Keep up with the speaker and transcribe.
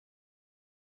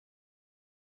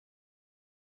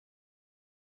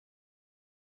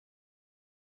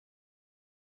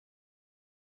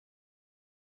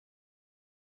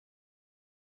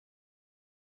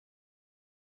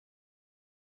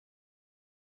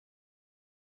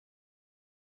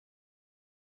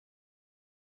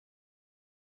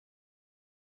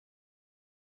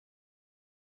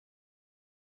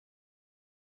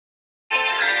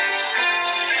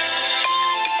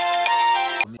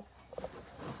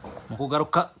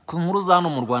kugaruka ku nkuru za hano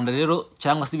mu Rwanda rero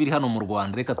cyangwa se biri hano mu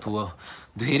Rwanda, reka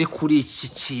duhere kuri iki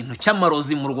kintu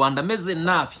cy'amarozi mu Rwanda ameze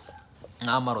nabi.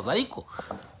 N'amarozi ariko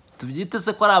tubyite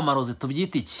se ko ari amarozi,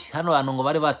 tubyite iki? Hano abantu ngo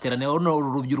bari bateraniye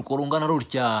urubyiruko rungana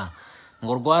rutya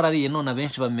ngo rwarariye none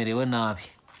abenshi bamerewe nabi.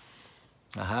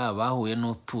 Aha bahuye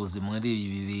n'utuzi muri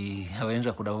ibi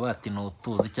abenja kuraba bati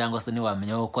n'utuzi cyangwa se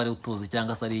niwamenya ko ari utuzi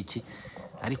cyangwa se ari iki.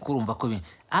 Ariko urumva ko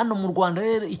hano mu Rwanda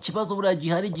rero ikibazo buriya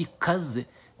gihari gikaze.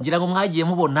 Ngira ngo mwagiye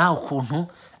mubona ukuntu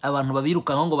abantu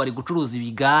babiruka ngo bari gucuruza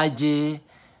ibigage,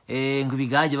 ngo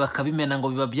ibigage bakabimena ngo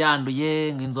biba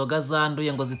byanduye, ngo inzoga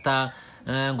zanduye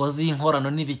ngo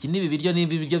z'inkorano n'ibiki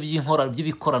n'ibiryo by'inkorano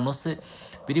by'ibikorano se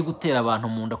biri gutera abantu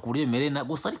mu nda ku buryo bimereye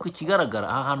gusa. Ariko ikigaragara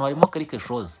aha hantu harimo quelque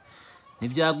chose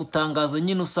ntibyagutangaza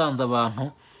nyine usanze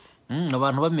abantu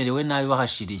bamerewe nabi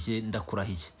bahashiriye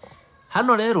ndakurahiye.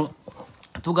 Hano rero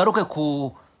tugaruke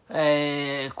kuri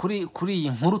iyi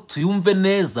nkuru tuyumve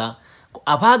neza.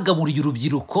 Abagaburiye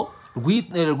urubyiruko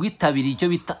rwitabiriye icyo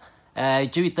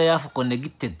bita yafu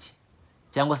connected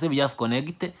cyangwa se yafu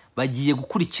connected bagiye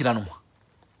gukurikiranwa.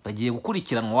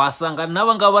 Wasanga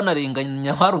n'aba ngaba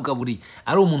banarenganya barugaburiye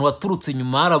ari umuntu waturutse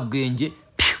nyuma harabwenge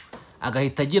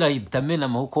agahita agira itamena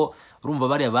amahoko. Urumva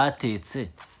bariya batetse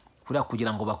kuriya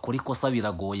kugira ngo bakore ikosa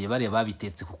biragoye, bariya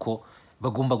babitetse kuko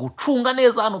bagomba gucunga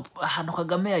neza hano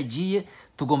Kagame yagiye.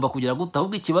 Tugomba kugira guta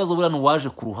ahubwo ikibazo buriya n'uwaje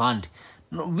ku ruhande.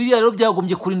 Biriya rero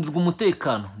byagombye kurindirwa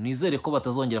umutekano. Nizere ko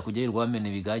batazongera kujya hirwa bamena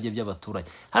ibigage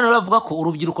by'abaturage. Hano bavuga ko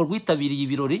urubyiruko rwitabiriye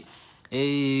ibirori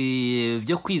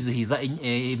byo kwizihiza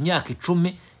imyaka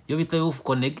 10 yo bita Youth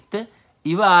Connect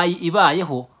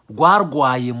ibayeho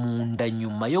rwarwaye mu nda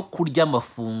nyuma yo kurya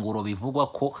amafunguro bivugwa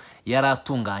ko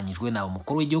yaratunganyijwe nawe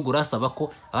umukuru w'igihugu rasaba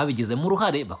ko ababigizemo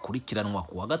uruhare bakurikiranwa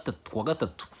kuwa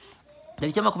gatatu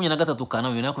tariki 23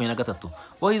 Kanama 2023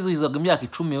 bohizihizaga imyaka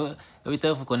 10 yo bita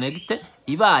Youth Connect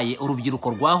ibaye. Urubyiruko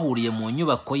rwahuriye mu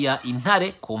nyubako ya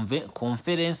Intare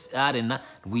Conference Arena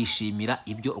rwishimira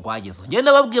ibyo rwagezeho.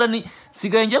 Ngenda babwira ni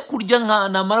sigaye njya kurya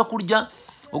namara kurya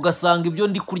ugasanga ibyo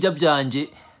ndi kurya byanje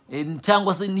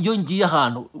cyangwa se niyo ngiye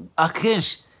ahantu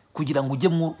akenshi kugira ngo ujye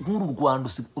nk'uru Rwanda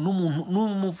n'umuntu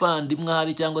n'umuvandimwe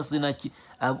hari cyangwa se naki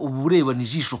ubureba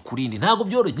nijisho kurindi ntago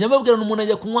byoroshye. Nyababwira n'umuntu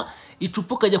ajya kunywa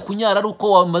icupa kajya kunyara ari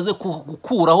uko wamaze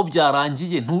gukuraho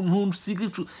byarangiye.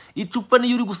 Ntusiga icupa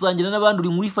niyo uri gusangira n'abandi uri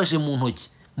mwifashe mu ntoki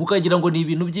mukagira ngo ni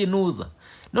ibintu by'inuza.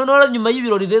 Noneho nyuma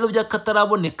y'ibirori rero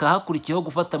byakataraboneka hakurikiyeho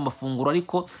gufata amafunguro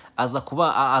ariko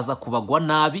aza kubagwa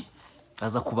nabi.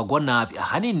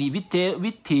 Ahanini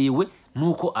bitewe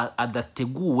nuko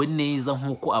adateguwe neza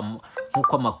nkuko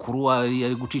amakuru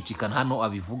ari gucicikana hano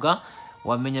abivuga.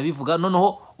 Wamenya bivuga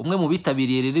noneho umwe mu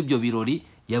bitabiriye rero ibyo birori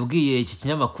yabwiye iki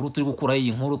kinyamakuru turi gukura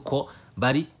iyi nkuru ko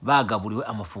bari bagaburiwe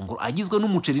amafunguro agizwe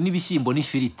n'umuceri n'ibishyimbo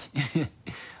n'ifiriti.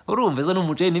 Urumva za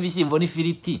n'umuceri n'ibishyimbo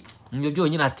n'ifiriti nibyo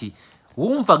byonyine. Ati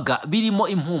wumvaga birimo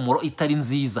impumuro itari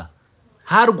nziza,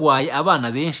 harwaye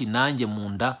abana benshi nanjye mu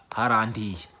nda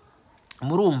harandiye.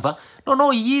 Murumva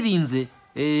noneho yirinze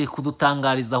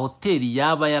kudutangariza hoteli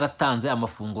yaba yaratanze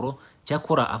amafunguro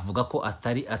cyakora avuga ko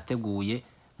atari ateguye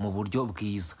mu buryo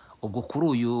bwiza. Ubwo kuri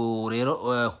uyu rero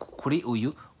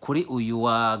kuri uyu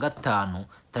wa gatanu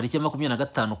tariki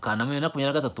 25 Kanama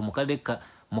 2023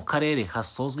 mu karere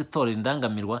hasozwe itorero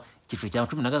indangamirwa icyiciro cya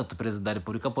 13 Perezida wa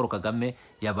Repubulika Paul Kagame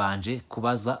yabanje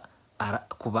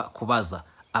kubaza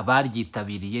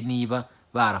abaryitabiriye niba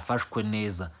barafashwe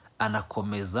neza,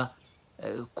 anakomeza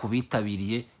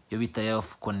kubitabiriye yo bita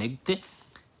Youth Connect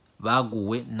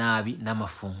baguwe nabi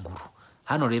n'amafunguro.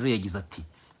 Hano rero yagize ati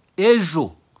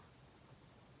ejo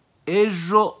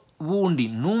bundi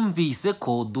numvise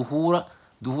ko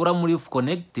duhura muri Youth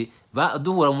Connect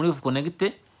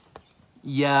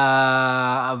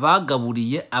ya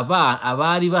bagaburiye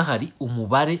abari bahari.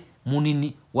 Umubare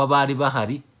munini w'abari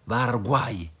bahari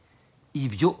bararwaye.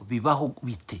 Ibyo bibaho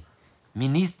bite?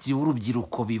 Minisitiri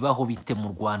w'urubyiruko bibaho bite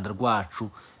mu Rwanda rwacu?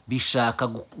 Bishaka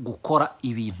gukora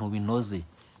ibintu binoze.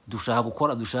 Dushaka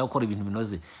gukora ibintu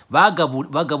binoze.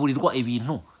 Bagaburirwa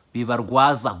ibintu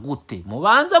bibarwaza gute?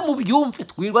 Mubanza mu byumve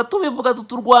twirwa tubivuga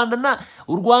tutu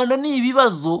u Rwanda ni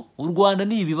ibibazo.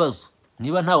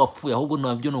 Niba nta wapfuye ahubwo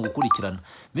nabyo no gukurikirana.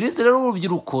 Minisitiri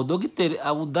w'urubyiruko Dr.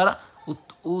 Abudara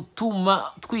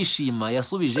utuma twishima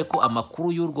yasubije ko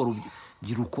amakuru y'urwo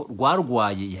rubyiruko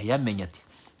rwarwaye yayamenye. Ati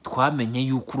twamenye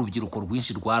yuko urubyiruko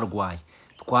rwinshi rwarwaye,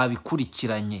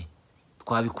 twabikurikiranye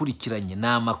ni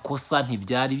amakosa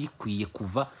ntibyari bikwiye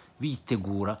kuva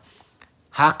bitegura,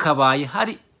 hakabaye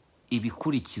hari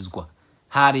ibikurikizwa,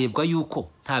 harebwa yuko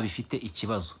nta bifite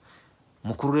ikibazo.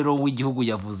 Mukuru rero w'igihugu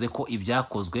yavuze ko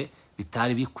ibyakozwe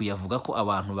bitari bikwiye, avuga ko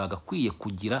abantu bagakwiye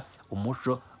kugira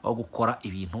umuco wo gukora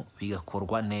ibintu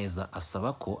bigakorwa neza.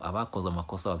 Asaba ko abakoze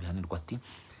amakosa babihanirwa. Ati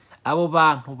abo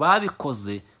bantu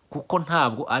babikoze kuko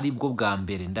ntabwo ari bwo bwa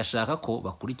mbere, ndashaka ko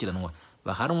bakurikiranwa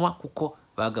bahanwa kuko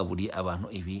bagaburiye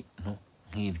abantu ibintu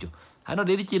nk'ibyo. Hano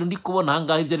rero ikintu ndi kubona aha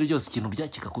ngaha ibyo ari byose ikintu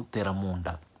byakikagutera mu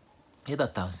nda. Heda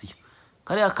tansiyo.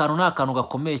 Kariya kantu ni akantu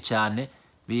gakomeye cyane,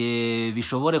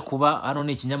 bishobore kuba hano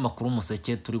ni ikinyamakuru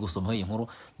Umuseke turi gusoma iyi nkuru,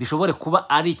 bishobore kuba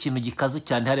ari ikintu gikaze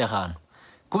cyane hari ahantu,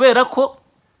 kubera ko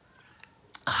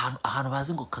ahantu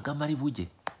bazi ngo Kagame ari bujye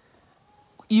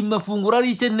imafunguro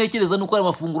ari icyo ntekereza nuko ari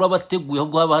amafunguro abateguye,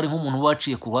 ahubwo haba hari nk'umuntu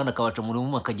waciye ku ruhande akabaca muri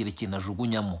mu akagira ikintu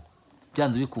ajugunyamo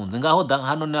byanze bikunze. Ngaho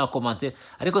hano ni commentaire,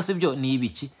 ariko sibyo ni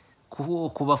ibiki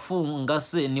kubafunga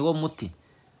se niwo muti.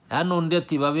 Hano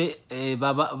ndeti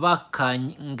baba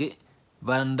bakange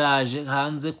bandaje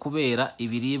hanze kubera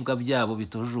ibiribwa byabo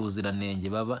bituje ubuziranenge,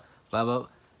 baba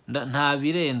nta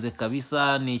birenze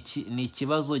kabisa. Ni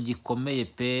ikibazo gikomeye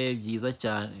pe, byiza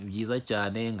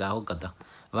cyane. Ngaho gada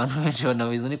abantu benshi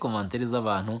banabizi ni commentaire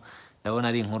z'abantu. Ndabona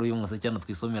ari inkuru y'Umuseke cyane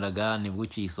twisomeraga nibwo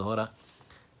ukiyisohora.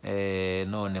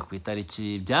 None ku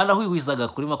itariki byarahwihwisaga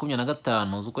kuri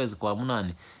 25 z'ukwezi kwa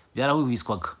 8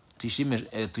 byarahwihwiswaga.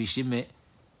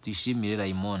 Tuyishimire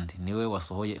Raymond niwe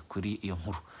wasohoye kuri iyo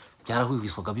nkuru.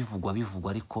 Byarahwihwiswaga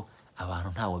bivugwa ariko abantu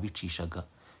ntawe bicishaga.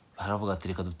 Baravuga ati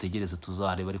reka dutegereze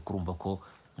tuzareba, ariko urumva ko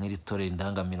mwiri tore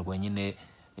indangamirwa nyine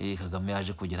Kagame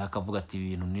yaje kugera akavuga ati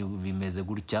ibintu bimeze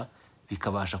gutya,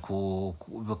 bikabasha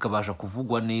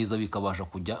kuvugwa neza, bikabasha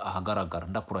kujya ahagaragara.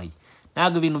 Ndakurahiye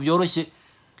ntabwo ibintu byoroshye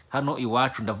hano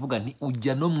iwacu. Ndavuga nti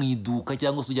ujya no mu iduka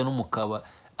cyangwa se ujya no mu kaba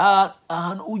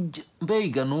ahantu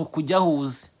mbega no kujya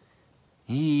huze.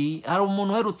 Hari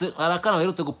umuntu hari akana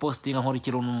baherutse gupostinga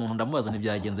nkurikira umuntu ndamubaza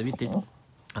ntibyagenze bite,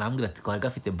 arambwira ati ko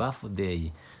gafite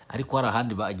birthday ariko hari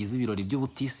ahandi bagize ibirori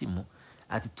by'ubutisimu,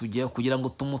 ati tugiye kugira ngo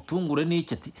tumutungure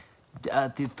n'iki,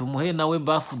 ati tumuhe nawe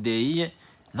birthday ye.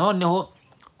 Noneho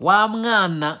wa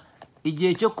mwana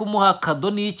igihe cyo kumuha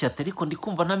kado n'iki, ariko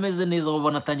ndikumva ntameze neza,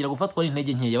 babona atangira gufatwa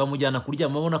n'intege nkeya, bamujyana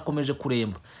kuryama babona akomeje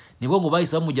kuremba. Nibwo ngo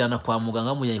bahise bamujyana kwa muganga,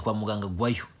 bamujyanye kwa muganga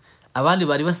gwayo. Abandi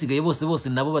bari basigaye bose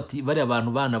nabo bati bari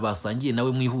abantu bana basangiye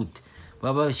nawe mwihute,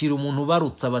 babashyira umuntu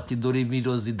barutsa bati dore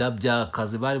ibirozi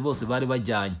by'akazi bose bari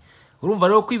bajyanye. Urumva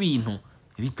rero ko ibintu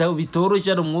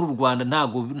bitoroshye no mu Rwanda,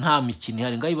 nta mikino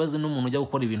ihari. Ngaho ibaze n'umuntu ujya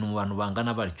gukora ibintu mu bantu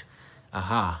bangana batyo,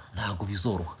 ntago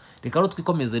bizoroha. Reka rero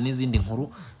twikomeze n'izindi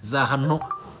nkuru za hano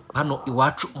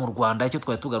iwacu mu Rwanda. Icyo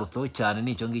twari tugarutseho cyane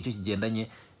nicyo ngicyo kigendanye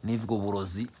n'ibwo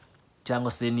burozi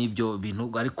cyangwa se n'ibyo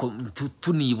bintu, ariko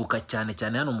tunibuka cyane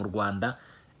hano mu Rwanda.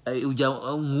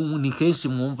 Ni kenshi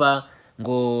mwumva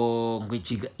ngo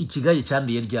ikigaye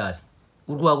cyanduye ryari.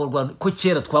 Urwago rwa ko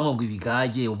kera twanywaga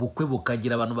ibigaye, ubukwe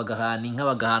bukagira abantu bagahana inka,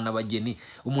 bagahana abageni,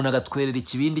 umuntu agatwerera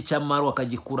ikibindi cy'amaro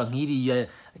akagikura nk'iriya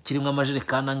kirimo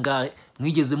amajerekana ngahe.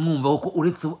 Mwigeze mwumva ko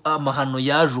uretse amahano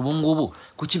yaje ubu ngubu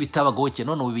kuki bitabagaho cye,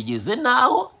 none ubu bigeze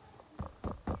naho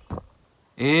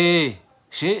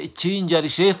kinjari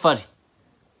shefari.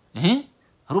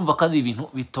 Urumva kandi ibintu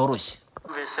bitoroshye.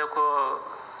 Mbese ko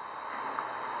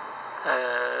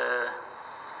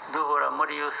duhura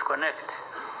muri Youth Connect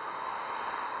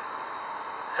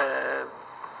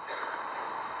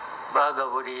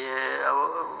bagaburiye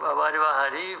abari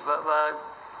bahari,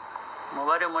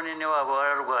 umubare munini wabo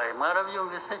wararwaye.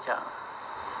 Mwarabyumvise cyane?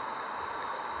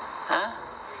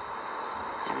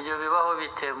 Ibyo bibaho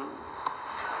bite?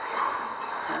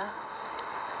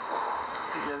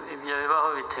 Ibyo bibaho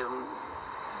bite?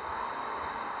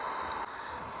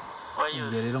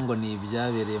 Ibyo rero ngo ni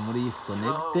ibyabereye muri Youth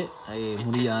Connect,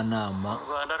 muri ya nama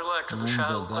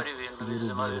numvaga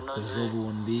y'urubyiruko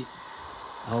ejobundi,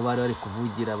 aho bari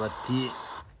kuvugira bati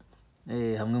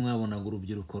hamwe mwabonaga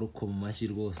urubyiruko rukoma amashyi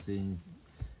rwose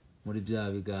muri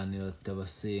bya biganiro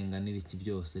tabasenga n'ibiki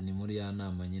byose. Ni muri ya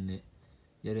nama nyine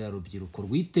yari ya rubyiruko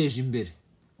rwiteje imbere.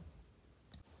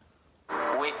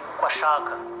 We ko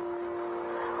ashaka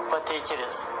ko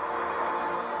atekereza,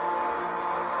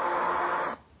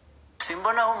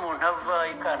 simbona aho umuntu ava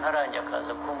ikantarange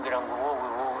akaza kumbwira ngo wowe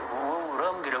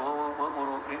urambwira wowe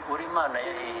uri Imana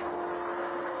ya hehe.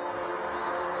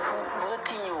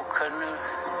 Uratinyuka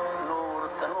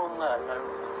n'uruta n'umwana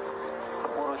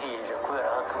w'uruhinja kubera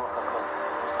aho aturuka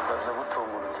akaza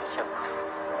gutunga urutoki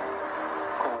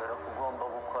kubera ko ugomba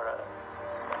gukora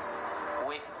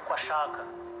we ko ashaka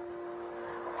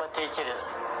ko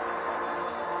atekereza.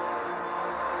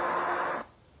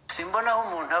 Simbona aho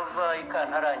umuntu ava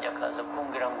ikantarange akaza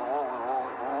kumbwira ngo wowe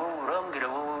urambwira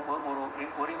wowe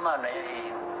uri Imana ya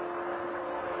hehe.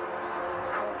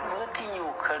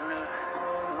 Uratinyuka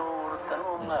n'uruta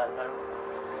n'umwana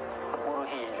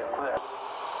w'uruhinja kubera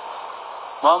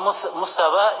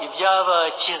musaba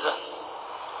ibyabakiza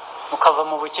mukava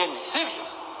mu bukene sibyo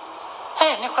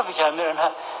niko byamera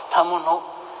nta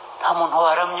muntu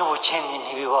waramye ubukene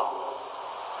ntibibaho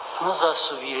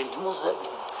ntuzasubire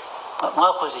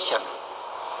mwakoze ishyano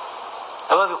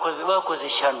ababikoze bakoze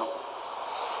ishyano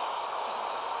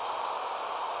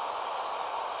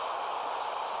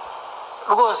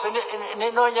rwose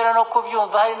nongera no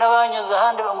kubyumva hari n'abanyuze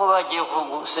ahandi ngo bagiye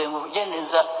gusenga ubugeni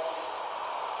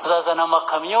nzazana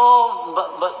amakamyo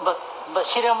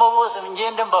bashyiremo bose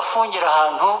ngende mbafungira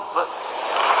ahantu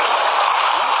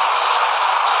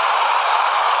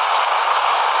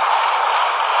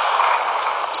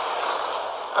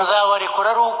nzabarekura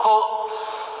ari uko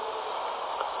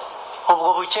ubwo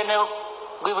bukene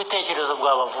bw'ibitekerezo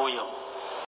bwabavuyeho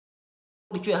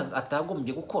icyo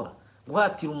atagombye gukora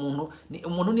guhatira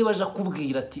umuntu niba aje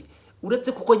akubwira ati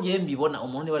uretse kuko ngiye mbibona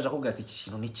umuntu niba aje akubwira ati iki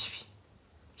kintu ni kibi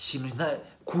ikintu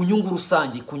ku nyungu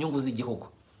rusange ku nyungu z'igihugu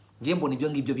ngiye mbona ibyo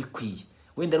ngibyo bikwiye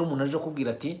wenda ari umuntu aje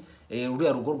akubwira ati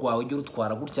uriya rugo rwawe ujye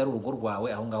urutwara gutya ari urugo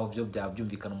rwawe aho ngaho byo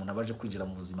byabyumvikana umuntu abaje kwinjira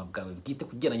mu buzima bwawe bwite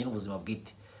kugeranye n'ubuzima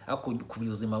bwite ariko ku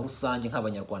buzima rusange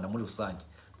nk'abanyarwanda muri rusange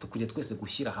tukwiriye twese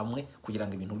gushyira hamwe kugira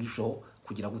ngo ibintu birusheho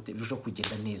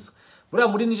kugenda neza buriya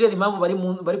muri Niger impamvu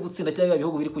bari gutsinda cyangwa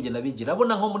ibihugu biri kugenda bigira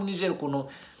abona nko muri Niger ukuntu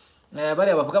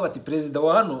bariya bavuga bati perezida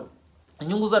wa hano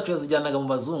inyungu zacu yazijyanaga mu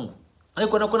bazungu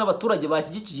ariko nako n'abaturage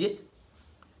bashyigikiye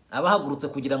abahagurutse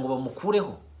kugira ngo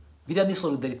bamukureho biriya ni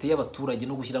solidarite y'abaturage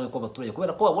no gushyira hamwe kw'abaturage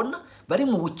kubera ko babona bari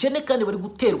mu bukene kandi bari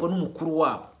guterwa n'umukuru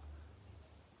wabo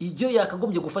ibyo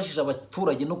yakagombye gufashisha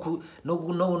abaturage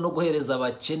no guhereza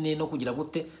abakene no kugira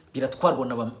gute biratwarwa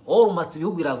na bamwe orumatse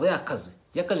ibihugu iraza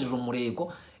yakajije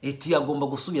umurego yagomba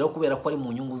gusubiraho kubera ko ari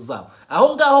mu nyungu zabo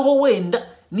aho ngaho ho wenda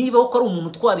niba ko ari umuntu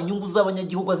utwara inyungu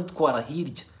z'abanyagihugu azitwara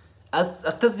hirya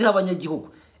ataziha abanyagihugu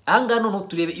aha ngaha noneho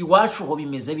turebe iwacu ho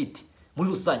bimeze bite muri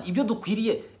rusange ibyo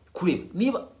dukwiriye kureba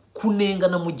niba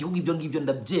kunengana mu gihugu ibyo ngibyo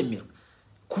ndabyemera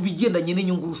ku bigendanye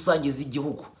n'inyungu rusange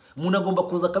z'igihugu umuntu agomba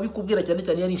kuza akabikubwira cyane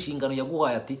cyane yari inshingano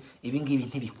yaguhaye ati ibi ngibi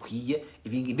ntibikwiye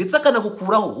ndetse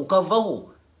akanagukuraho ukavaho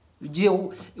igihe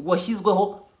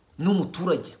washyizweho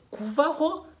n'umuturage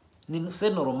kuvaho ni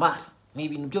normal ni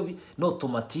ibintu byo no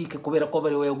automatique kubera ko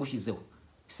bari we yagushyizeho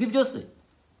si byo se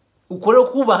ukorera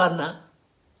kubahana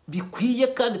bikwiye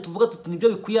kandi tuvuga tuti nibyo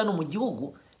bikwiye hano mu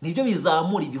gihugu nibyo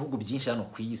bizamura ibihugu byinshi hano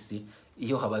ku isi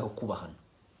iyo habayeho kubahana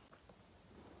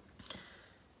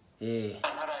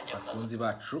bakunzi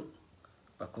bacu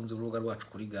bakunze urubuga rwacu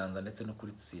kuri Ganza ndetse no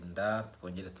kuri Tsinda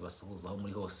twongere tubasuhuza aho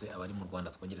muri hose abari mu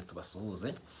Rwanda twongere tubasuhuze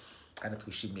kandi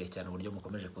twishimire cyane uburyo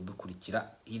mukomeje kudukurikira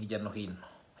hirya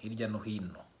no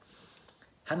hino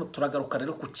hano turagaruka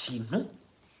rero ku kintu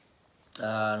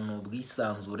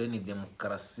n'ubwisanzure ni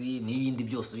demokarasi n'ibindi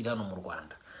byose biri hano mu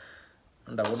Rwanda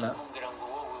ndabona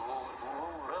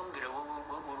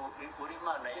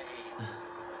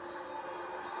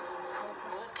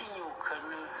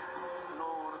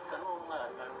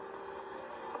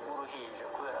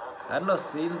hano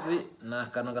sinzi ni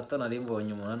akantu gato nari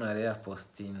mbonye umuntu hano yari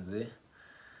yapostinze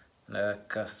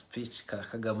ka speech ka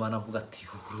Kagame anavuga ati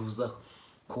uza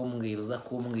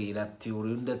kumbwira ati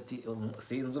urundi ati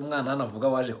sinzi umwana hano avuga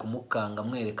waje kumukanga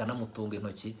mwerekana mutunga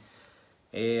intoki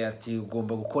ati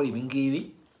ugomba gukora ibi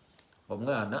ngibi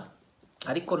umwana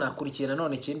ariko nakurikiye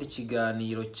nanone ikindi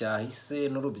kiganiro cyahise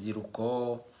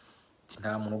n'urubyiruko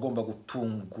nta muntu ugomba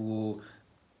gutunga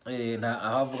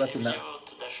aho avuga ati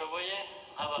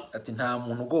ati nta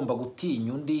muntu ugomba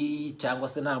gutinya undi cyangwa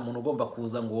se nta muntu ugomba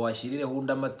kuza ngo washyirireho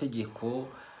undi amategeko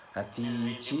ati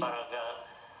iki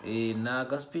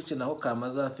naga speech naho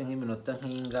kamaze hafi nk'iminota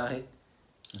nk'ingahe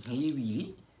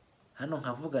nk'ibiri hano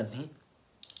nkavuga nti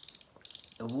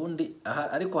ubundi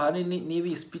ariko hanini niba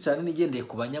iyi speech hanini igendeye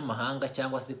ku banyamahanga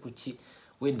cyangwa se kuki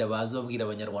wenda baza babwira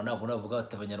abanyarwanda nabo bavuga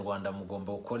bati abanyarwanda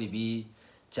mugomba gukora ibi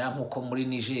cyangwa uko muri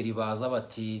Niger baza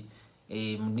bati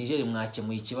Niger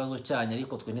mwakemuye ikibazo cyanyu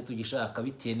ariko twe ntitugishaka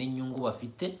bitewe n'inyungu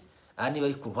bafite aha niba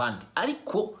ari ku ruhande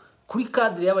ariko kuri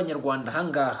cadre y'abanyarwanda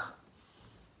hangaha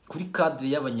kuri cadre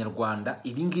y'abanyarwanda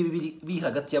ibi ngibi biri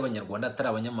hagati y'abanyarwanda atari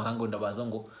abanyamahanga wenda baza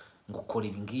ngo gukora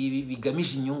ibi ngibi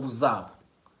bigamije inyungu zabo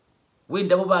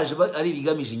wenda bo baje ari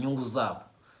bigamije inyungu zabo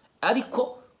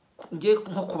ariko ngiye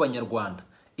nko ku banyarwanda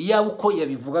iyaba uko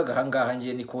yabivugaga hangaha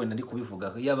ngiye niko wenda ndi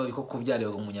kubivuga iyaba biko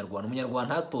kubyareba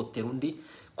umunyarwanda hatotera undi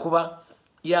kuba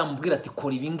yamubwira ati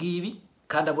kora ibi ngibi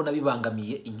kandi abona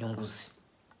bibangamiye inyungu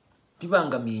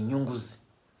ze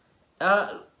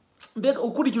mbega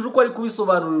ukurikije uko ari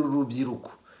kubisobanurira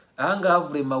urubyiruko ahangaha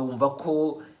vurema wumva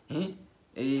ko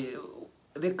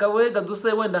reka wega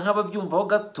duse wenda nk'ababyumvaho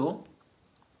gato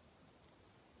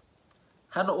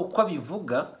hano uko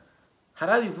abivuga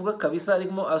harabivuga kabisa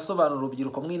arimo asobanura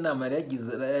urubyiruko mw'inama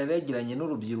yagiranye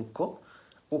n'urubyiruko,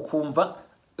 ukumva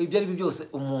ibyo ari byo byose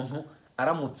umuntu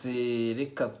aramutse,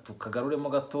 reka tukagaruremo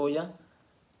gatoya,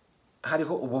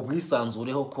 hariho ubu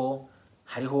bwisanzureho ko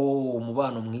hariho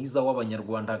umubano mwiza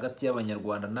w'abanyarwanda hagati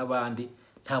y'abanyarwanda n'abandi,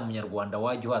 nta munyarwanda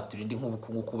wajya uhatura indi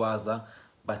nk'ubukungu kubaza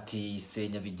bati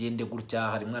senya bigende gutya.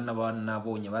 Harimwe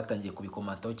n'abonye batangiye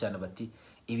kubikomantaho cyane bati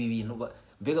ibi bintu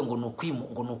mbega ngo ni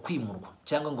ukwimurwa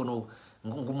cyangwa ngo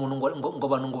umuntu ngo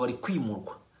abantu ngo bari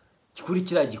kwimurwa kuri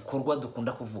kiriya gikorwa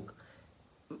dukunda kuvuga,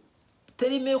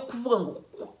 terime yo kuvuga ngo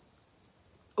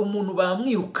umuntu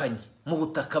bamwirukanye mu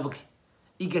butaka bwe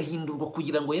igahindurwa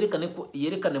kugira ngo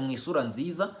yerekane mu isura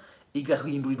nziza,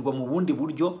 igahindurirwa mu bundi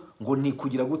buryo ngo ni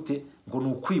kugira gute, ngo ni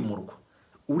ukwimurwa.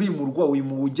 Urimurwa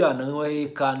wimujyana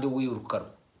kandi wirukanwa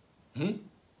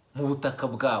mu butaka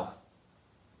bwawe,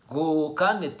 ngo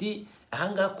kandi ati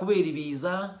ahangaha kubera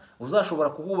ibiza uzashobora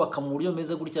kuhubaka mu buryo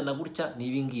meze gutya na gutya. Ni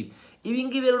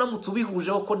ibingibi rero uramutse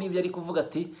ubihujeho ko n'ibyo ari kuvuga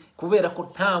ati kubera ko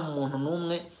nta muntu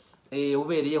n'umwe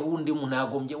ubereyeho undi umuntu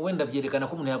yagombye, wenda byerekana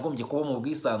ko umuntu yagombye kuba mu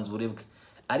bwisanzure bwe.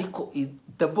 Ariko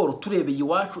daboro turebeye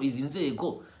iwacu izi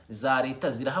nzego za leta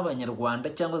ziraha abanyarwanda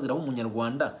cyangwa ziraha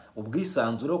umunyarwanda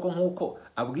ubwisanzure ko nk'uko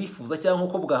abwifuza cyangwa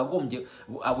nk'uko bwagombye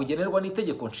abugenerwa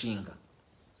n'itegeko nshinga,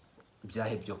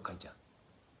 byahebye kajya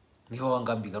niho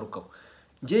wangambi garukaho.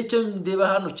 Ngiye cyo ndeba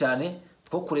hano cyane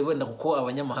two kureba wenda kuko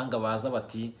abanyamahanga baza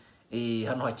bati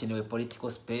hano hakenewe political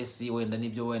space, wenda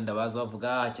nibyo wenda baza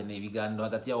bavuga hakeneye ibiganiro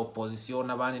hagati ya opposition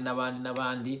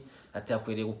n'abandi ati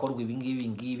hakwiriye gukorwa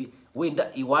ibingibi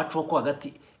wenda iwacu ko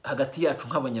hagati yacu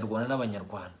nk'abanyarwanda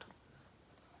n'abanyarwanda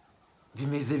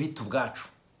bimeze bitu bwacu.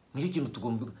 Niyo kintu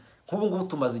tugomba nk'ubu ngubu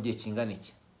tumaze igihe kingana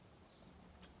iki,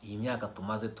 iyi myaka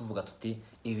tumaze tuvuga tuti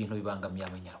ibi bintu bibangamiye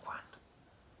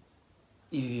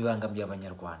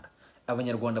abanyarwanda,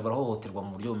 abanyarwanda barahohoterwa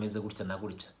mu buryo bumeze gutya na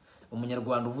gutya.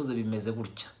 Umunyarwanda uvuze bimeze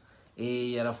gutya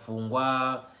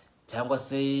yarafungwa, cyangwa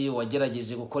se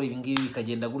wagerageje gukora ibingibi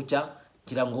bikagenda gutya,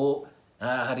 kugira ngo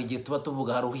hari igihe tuba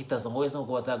tuvuga hari uhitaza ngo wese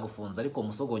ngo batagufunza, ariko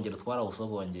umusogongero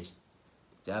twarawusogongeye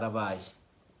byarabaye.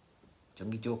 Cyo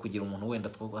ngicyo kugira umuntu wenda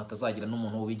hatazagira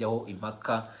n'umuntu ubijyaho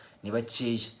impaka ni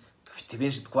bakeya, dufite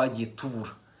benshi twagiye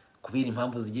tubura kubera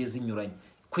impamvu zigiye zinyuranye.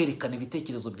 Kwerekana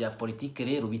ibitekerezo bya politike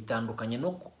rero bitandukanye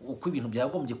no uko ibintu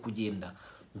byagombye kugenda.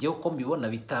 Ngiye uko mbibona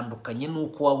bitandukanye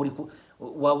nuko waba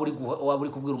uri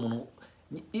kubwira umuntu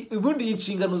ubundi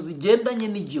inshingano zigendanye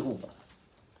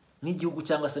n'igihugu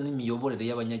cyangwa se n'imiyoborere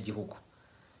y'abanyagihugu.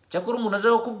 Cyakora umuntu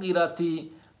aje kukubwira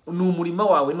ati ni umurima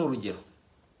wawe, ni urugero,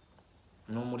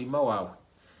 ni umurima wawe,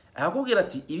 akakubwira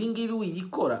ati ibi ngibi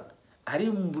wibikora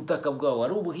ari mu butaka bwawe,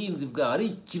 ari ubuhinzi bwawe, ari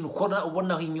ikintu ukora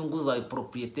ubonaho inyungu zawe,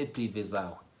 propriété privée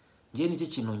zawe. Ngiye nicyo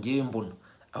kintu ngiye mbona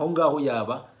aho ngaho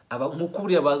yaba nk'uko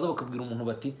buriya baza bakabwira umuntu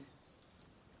bati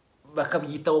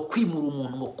bakabyitaho kwimura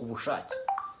umuntu ngo ku bushake,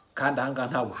 kandi ahangaha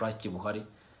nta bushake buhari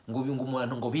ngo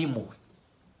umuntu ngo bimuwe.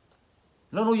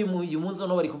 None uyu munsi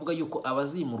hano bari kuvuga yuko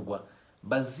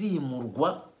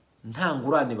bazimurwa nta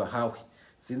ngurane bahawe.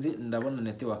 Sinzi ndabona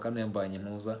network hano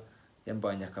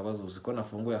yambanye akabazo, uziko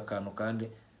nafunguye akantu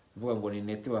kandi mvuga ngo ni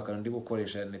network ndi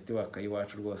gukoresha network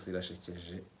y'iwacu rwose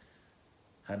irashekeje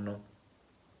hano.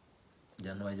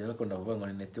 Jana bajya bakunda kuvuga ngo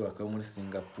ni network yo muri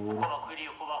Singapore. Bakwiriye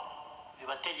kubaho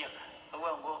bibategeka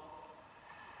bavuga ngo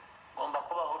ngomba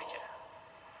kubaho urya.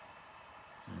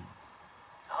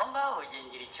 Aho ngaho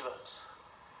ngira ikibazo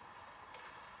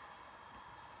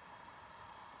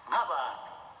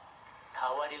nk'abantu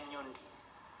ntawaremye undi,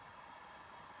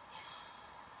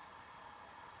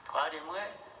 twarimwe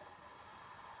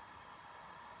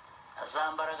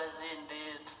azambaraga zindi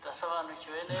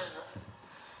tudasobanukiwe neza,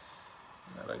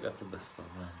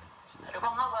 ariko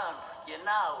nk'abantu jye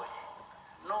nawe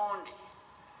n'undi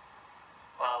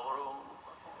waba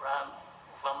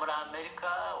uva muri Amerika,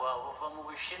 waba uva mu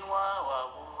Bushinwa,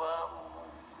 waba uva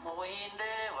mu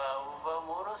Buhinde, waba uva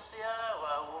mu Burusiya,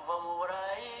 waba uva mu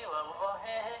Burayi, waba uva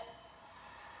hehe,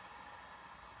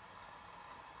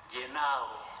 jye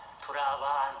nawe turi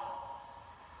abantu.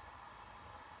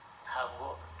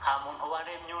 Ntabwo nta muntu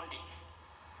waremye undi.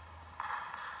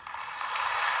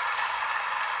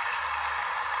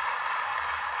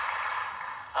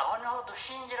 Aho naho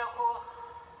dushingira ko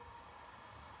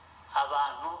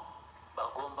abantu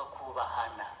bagomba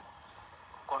kubahana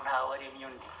kuko nta waremye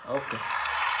undi. Okay,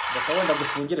 ndakabona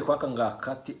gufungire kwaka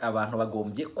ngaka ati abantu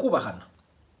bagombye kubahana,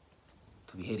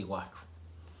 tubiheri iwacu.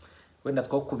 Wenda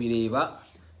two kubireba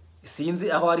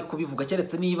sinzi aho ari kubivuga,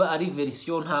 keretse niba ari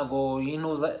version ntago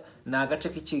inoza na gace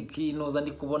k'inoza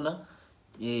ndi kubona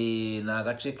na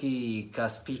gace ka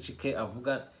speech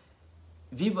avuga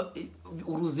biba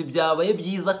uruzi byabaye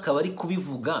byiza akaba ari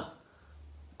kubivuga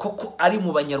koko ari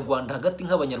mu banyarwanda hagati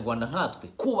nk'abanyarwanda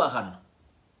nkatwe kubahana.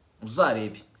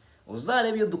 Uzarebe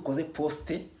iyo dukoze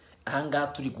poste ahangaha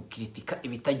turi gukritika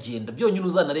ibitagenda byonyine,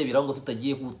 uzanareberaho ngo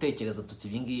tutagiye gutekereza tuti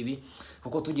ibi ngibi,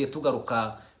 kuko tugiye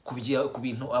tugaruka ku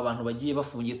bintu abantu bagiye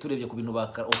bafungiye, turebye ku bintu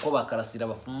uko bakarasira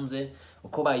bafunze,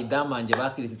 uko bayidamange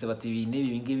bakrititse bati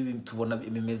ibi ngibi tubona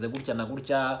bimeze gutya na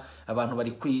gutya, abantu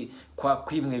bari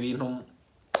kwimwe ibintu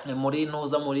muri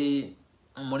noza muri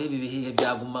ibi bihe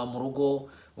byaguma mu rugo,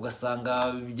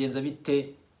 ugasanga bigenza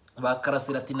bite,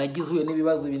 bakarasira ati nagizuye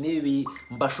n'ibibazo ibi n'ibi,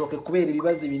 mbashoke kubera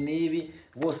ibibazo ibi n'ibi,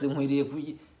 bose nkwiriye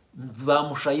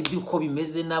bamushayidi uko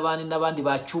bimeze, n'abandi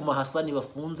bacyuma Hasani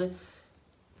bafunze.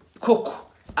 Koko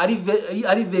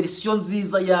ari version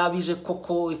nziza yabije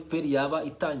koko FPR yaba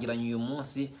itangiranye uyu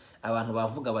munsi, abantu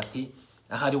bavuga bati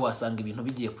ahari wasanga ibintu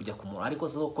bigiye kujya ku muntu. Ariko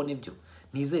se koko nibyo,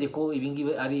 nizere ko ibi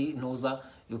ngibi ari ntuza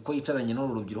uko yicaranye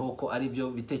n'uru rubyiruko ko ari byo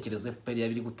bitekerezo FPR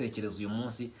yabiri gutekereza uyu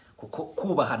munsi, kuko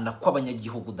kubahana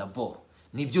kw'abanyagihugu d'abord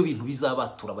nibyo bintu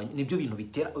bizabatura, nibyo bintu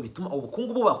bituma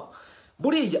ubukungu bubaho.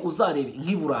 Buriya uzarebe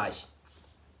nk'Iburayi,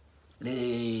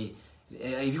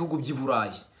 ibihugu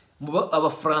by'Iburayi,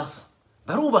 Abafaransa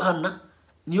barubahana,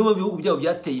 niyo mu bihugu byabo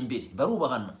byateye imbere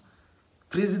barubahana.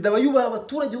 Perezida bayubaha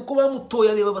abaturage uko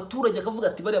bamutoye, areba abaturage akavuga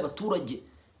ati bari abaturage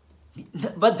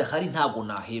badahari ntago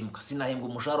nahembwa, sinahembwa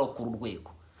umushahara wo ku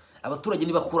rwego. Abaturage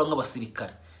nibakura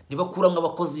nk'abasirikare, nibakura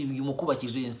nk'abakozi mu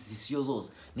kubakije institution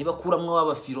zose, nibakura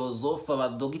nk'abafilozofa,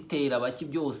 abadogiteri, abaki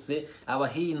byose,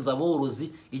 abahinzi,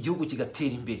 aborozi, igihugu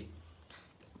kigatera imbere.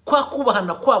 Kwa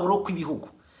kubahana kwabo ro kw'ibihugu,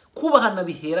 kubahana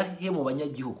bihera he mu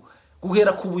banyagihugu,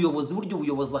 guhera ku buyobozi. Buryo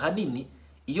ubuyobozi ahanini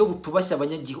iyo butubashya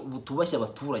abanyagihugu, butubashya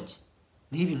abaturage,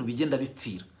 ni ibintu bigenda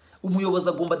bipfira. Umuyobozi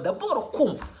agomba d'abord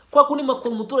kumva kwa kuni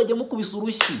makuru umuturage mukubisa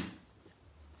urushyi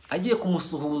agiye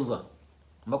kumusuhuza.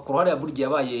 Makuru hari burya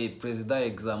yabaye president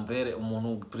exemplaire,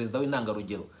 umuntu president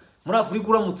w'intangarugero muri Afrika.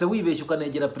 Uramutse wibeshye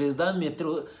ukanegera president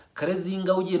metero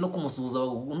karezinga ugiye no kumusuhuza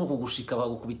no kugushika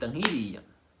bagukubita nk'iriya.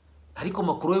 Ariko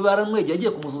makuru we baramwege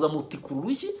agiye kumusuhuza mutikuru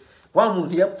urushyi, wa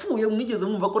muntu yapfuye mwigeze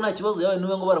mwumva ko nta kibazo yawe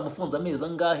niwe ngo baramufunza amezi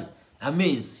angahe,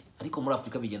 amezi. Ariko muri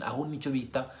Afrika bigenda aho nicyo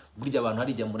bita burya abantu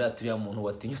harijya muri aturiya muntu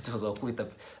watinyutse baza gukubita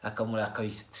akamura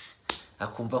akabiste,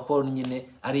 akumva ko nyine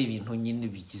ari ibintu nyine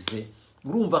bigize.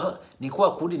 Urumva ni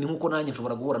kwa kundi ni nkuko nanjye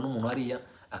nshobora guhura n'umuntu hariya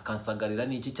akansagarira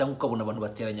n'iki, cyangwa ukabona abantu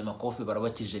bateranya amakofi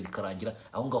barabakije bikarangira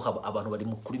aho ngaho abantu bari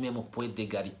mu kuri meme point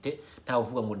d'égalité, nta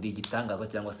uvuga ngo ndi igitangaza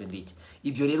cyangwa se ndiki.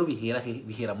 Ibyo rero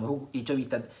bihera mu bihugu icyo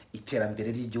bita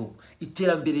iterambere ry'igihugu.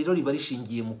 Iterambere rero riba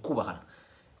rishingiye mu kubahana.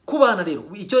 Kubahana rero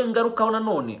icyo ngarukaho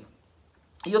nanone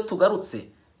iyo tugarutse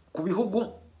ku bihugu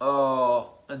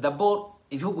d'abord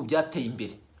ibihugu byateye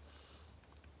imbere,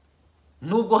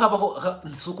 nubwo habaho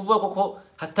sukuvuga koko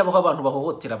hatabaho abantu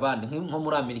bahohotera abandi nko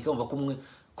muri Amerika, umva kumwe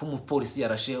k'umupolisi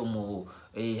yarashe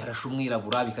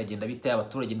umwirabura bikagenda bitaye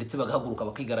abaturage ndetse bagahaguruka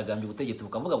bakigaragambya ubutegetsi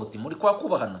bukavuga buti muri kwa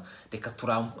kubahana reka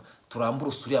turambura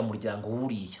usuriya muryango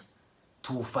wuriya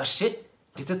tuwufashe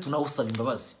ndetse tunawusaba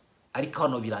imbabazi. Ariko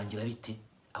hano birangira bite?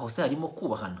 Aho se harimo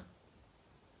kubahana?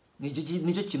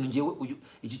 Nicyo kintu ngewe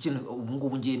icyo kintu ubu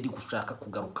ngubu ngiye ndi gushaka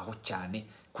kugarukaho cyane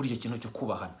kuri icyo kintu cyo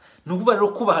kubahana. Nukuvuga rero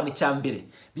kubahana cyambere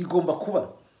bigomba kuba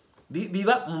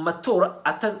biba mu matora,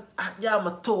 ya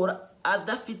matora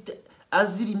adafite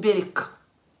azira imbereka,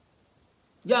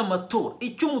 ya matora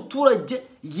icyo umuturage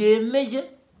yemeye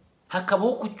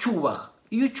hakabaho kucyubaha.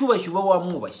 Iyo ucyubashye uba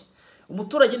wamwubaye.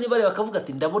 Umuturage niba rero bakavuga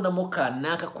ati ndabonamo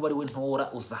kanaka kuba ari we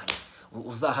ntora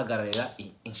uzahagararira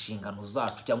inshingano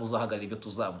zacu cyangwa uzahagararira ibyo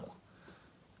tuzamuha,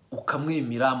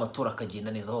 ukamwemera amatora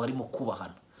akagenda neza, aho harimo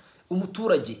kubahana.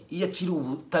 Umuturage iyo akiri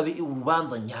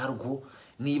urubanza nyarwo,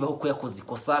 niba uko yakoze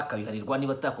ikosa akabiharirwa,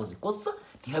 niba atakoze ikosa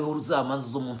ntihabeho uruzamanza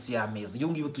zo munsi y'amezi. Iyo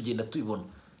ngiyo tugenda tubibona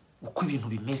uko ibintu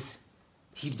bimeze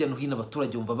hirya no hino.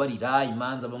 Abaturage bumva barira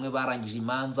imanza, bamwe barangije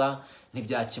imanza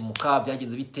ntibyakemuka,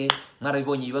 byagenze bite?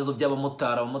 Mwarabibonye ibibazo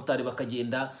abamotari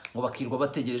bakagenda ngo bakirwa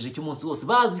bategereje icyo umunsi wose,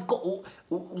 bazi ko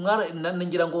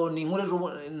ngira ngo ni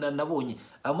inkuru nabonye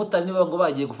abamotari niba ngo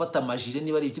bagiye gufata amajire,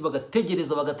 niba ari iki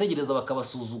bagategereza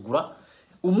bakabasuzugura.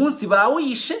 Umunsi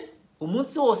bawishe,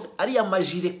 umunsi wose ari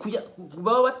amajire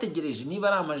baba bategereje. Niba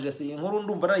ari amajire se inkuru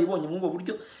ndumva narayibonye mu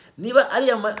buryo, niba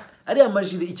ari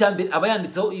amajire icyambere aba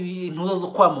yanditseho ibintu zo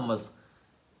kwamamaza.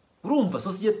 Urumva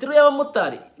sosiyete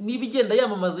y'abamotari niba igenda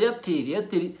yamamaza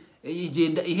Airtel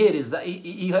igenda ihereza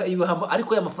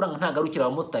ariko ya mafaranga ntagarukira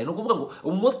abamotari. No kuvuga ngo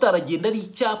umumotari agenda ari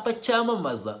icyapa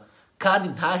cyamamaza kandi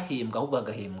ntahembwa, ahubwo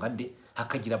agahembwa nde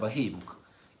hakagira abahembwa.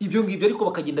 Ibyo ngibyo ariko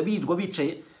bakagenda birirwa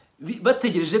bicaye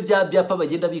bategereje bya byapa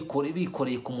bagenda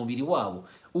bikoreye ku mubiri wabo,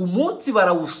 umunsi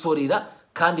barawusorera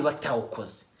kandi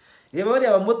batawukoze. Reba bari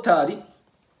abamotari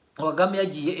Kagame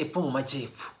yagiye epfo mu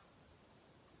majyepfo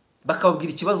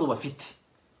bakababwira ikibazo bafite,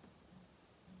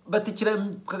 batikira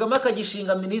Kagame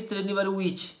akagishinga ministre niba ari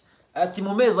wiki, ati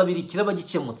mu mezi 2 kiraba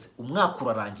gikemutse, umwaka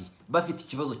urarangiye bafite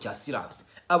ikibazo cya silence.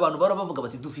 Abantu barabavuga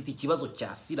bati dufite ikibazo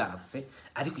cya silence,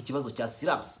 ariko ikibazo cya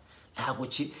silence ntago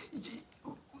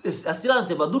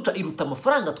silence baduca iruta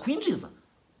amafaranga twinjiza.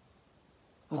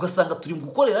 Ugasanga turi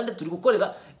gukorera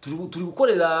turi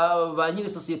gukorera ba nyiri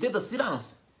societe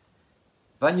d'assurance.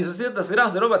 Ba nyiri societe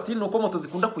d'assurance rero bati nuko moto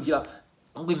zikunda kugira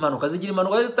ngo impanuka, zigira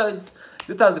impanuka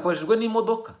zitazikoreshejwe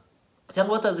n'imodoka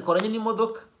cyangwa batazikoranye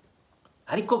n'imodoka.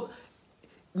 Ariko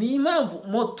ni impamvu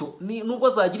moto nubwo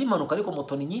zagira impanuka ariko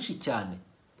moto ni nyinshi cyane,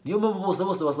 niyo mpamvu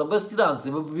bose basabwa silence,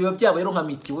 biba byabaye ro nka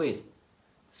mitiweli.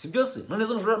 Si byose none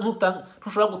zo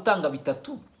ntushobora gutanga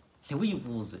bitatu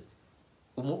ntiwivuze.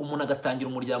 Umuntu agatangira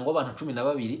umuryango w'abantu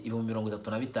 12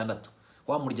 36,000,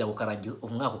 wa muryango ukarangira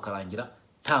umwaka ukarangira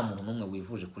nta muntu numwe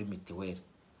wivuje kuri mitiweli.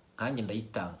 Kanjye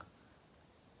ndayitanga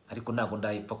ariko ntago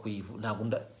ndayipfa kuyivu, ntago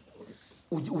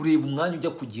ureba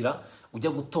umwanya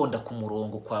ujya gutonda ku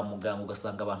murongo kwa muganga,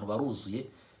 ugasanga abantu baruzuye,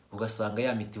 ugasanga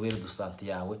ya mitiweli du sante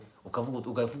yawe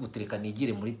ukavuga utereka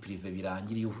nigire muri prive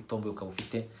birangira, iyo utomboye ukaba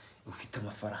ufite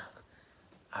amafaranga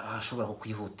ashobora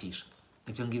kukwihutisha.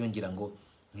 Ibyo ngibe ngira ngo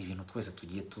ni ibintu twese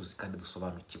tugiye tuzi kandi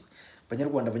dusobanukiwe.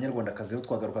 Banyarwandakazi rero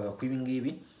twagarukaga ku ibi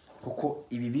ngibi kuko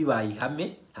ibi bibaye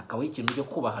ihame, hakabaho ikintu cyo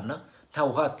kubahana, nta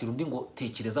uhatira undi ngo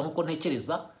tekereza nkuko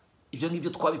ntekereza. Ibyo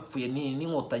ngibyo twabipfuye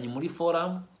n'inkotanyi muri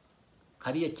forum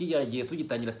hariya kigiye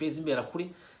tugitangira pezi imbera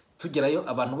kuri tugerayo,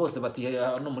 abantu bose bati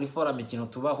no muri forum ikintu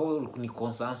tubaho ni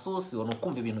consensus, no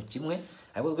kumva ibintu kimwe.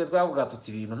 Ariko twe twavuga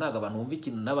tuti ibintu ntago abantu bumva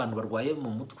ikintu, n'abantu barwaye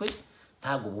mu mutwe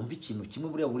ntago bumva ikintu kimwe.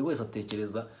 Buri wese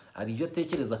atekereza, ari ibyo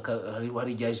atekereza,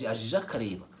 hari ajije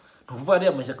akareba. Ntuvuga ari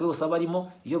amashyaka yose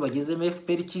abarimo, iyo bageze mu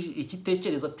FPR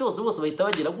ikitekereza cyose bose bahita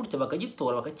bagera gutya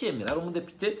bakagitora bakacyemera. Ari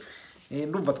umudepite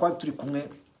ndumva twari turi kumwe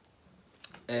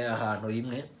ahantu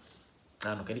rimwe,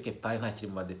 ahantu karike pare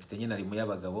ntakiri mu badepite nyine ari mu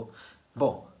y'abagabo,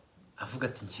 avuga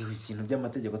ati ngiye ikintu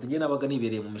by'amategeko tugiye nabaga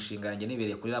nibereye mu mishinga yanjye,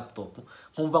 nibereye kuri laptop,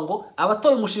 nkumva ngo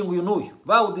abatoye umushinga uyu n'uyu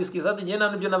bawudiskiza, ati ngiye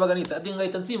nibyo nabaga nita, ati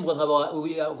ngahita nsimbwa nkaba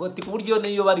ati ku buryo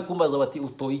niyo bari kumbaza bati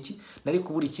utoye iki, nari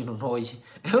kubura ikintu ntoye.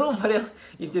 Urumva rero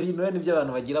ibyo bintu rero nibyo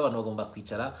abantu bagira, abantu bagomba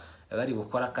kwicara bari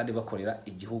gukora kandi bakorera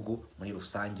igihugu muri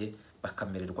rusange,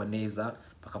 bakamererwa neza,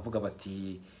 bakavuga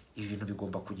bati ibi bintu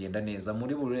bigomba kugenda neza.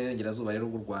 Muri burengerazuba rero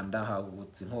bw'u Rwanda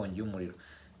hagutse inkongi y'umuriro.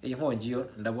 Iyi nkongi yo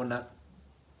ndabona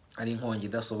ari inkongi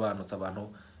idasobanutse,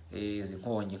 abantu izi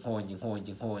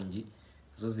nkongi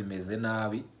zo zimeze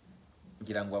nabi,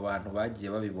 ngira ngo abantu bagiye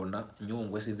babibona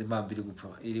Nyungwe sinzi impamvu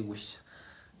iri gushya.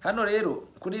 Hano rero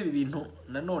kuri ibi bintu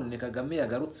nanone Kagame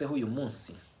yagarutseho uyu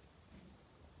munsi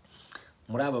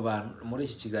muri aba bantu, muri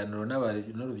iki kiganiro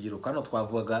n'urubyiruko. Hano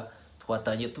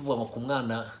twatangiye tuvuga ku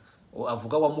mwana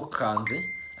avuga wamukanze,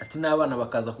 ati n'abana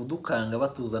bakaza kudukanga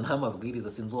batuza nta mabwiriza,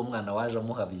 sinzi uwo mwana waje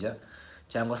amuhabya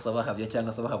cyangwa se abahabya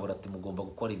cyangwa se abahabura ati mugomba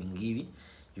gukora ibi ngibi.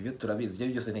 Ibyo turabizi,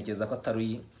 ibyo byose ntekereza ko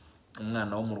atari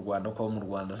umwana wo mu Rwanda, ko mu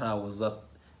Rwanda ntawe uza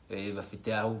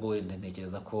bafite, ahubwo wenda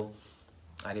ntekereza ko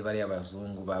ari bari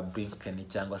abazungu ba Blinken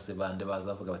cyangwa se bande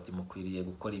bazavuga bati mukwiriye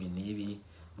gukora ibi n'ibi,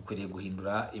 mukwiriye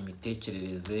guhindura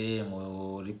imitekerereze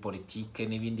muri politike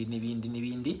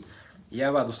n'ibindi.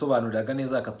 Yaba dusobanuriraga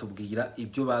neza akatubwira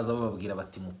ibyo baza bababwira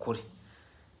bati mukore.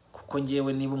 Kuko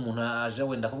ngewe niba umuntu aje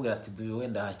wenda akubwira ati duye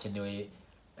wenda hakenewe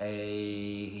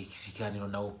ibiganiro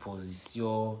na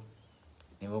opposition,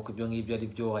 niba ko ibyo ngibyo ari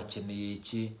byo hakeneye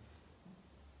iki,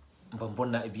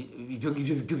 mbona ibyo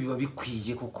ngibyo biba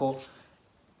bikwiye, kuko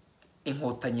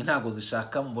inkotanyi ntago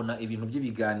zishaka, mbona ibintu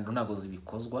by'ibiganiro ntago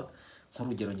zibikozwa.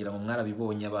 Nk'urugero ngira ngo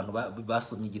mwarabibonye, abantu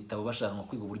basomye igitabo bashaka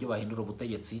kwiga uburyo bahindura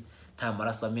ubutegetsi, nta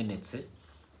maraso amenetse.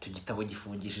 Icyo gitabo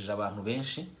gifungishije abantu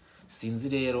benshi.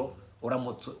 Sinzi rero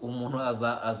uramutse umuntu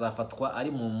azafatwa ari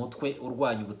mu mutwe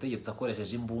urwanya ubutegetsi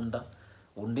akoresheje imbunda,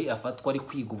 undi afatwa ari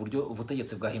kwiga uburyo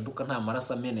ubutegetsi bwahinduka nta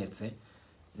maraso amenetse,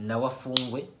 nawe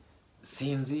afungwe.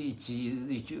 Sinzi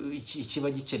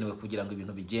ikiba gikenewe kugira ngo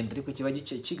ibintu bigende, ariko kiba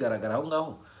kigaragara aho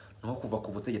ngaho no kuva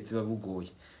ku butegetsi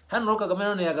babugoye. Hano Kagame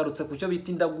none yagarutse ku cyo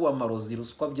bita indagu, amarozi,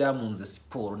 ruswa byamunze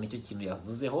siporo. Nicyo kintu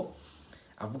yavuzeho,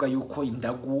 avuga yuko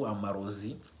indagu,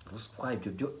 amarozi, ruswa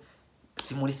ibyo byo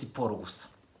si muri siporo gusa.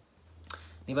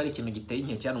 Niba ari ikintu giteye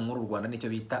inkeke cyane muri Rwanda nicyo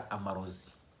bita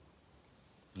amarozi,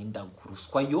 indagu,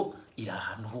 ruswa yo iri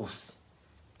ahantu hose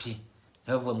pe.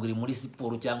 Navuga ngo iri muri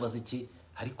siporo cyangwa se iki,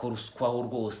 ariko ruswa ho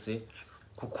rwose,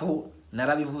 kuko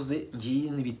narabivuze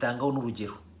ngiye nibitangaho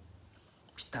n'urugero,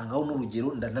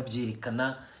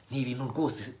 ndanabyerekana. Ni ibintu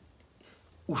rwose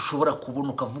ushobora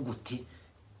kubona ukavuga uti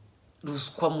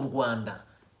ruswa mu Rwanda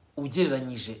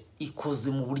ugereranyije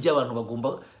ikoze mu buryo abantu bagomba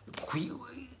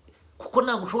kuko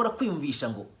ntabwo ushobora kwiyumvisha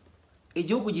ngo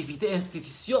igihugu gifite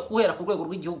institution guhera ku rwego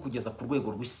rw'igihugu kugeza ku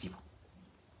rwego rw'isibo,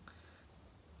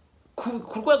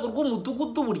 ku rwego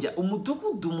rw'umudugudu. Burya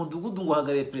umudugudu ngo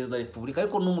uhagarariye perezida wa repubulika,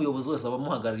 ariko n'umuyobozi wese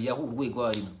abamuhagarariye aho urwego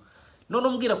arimo. none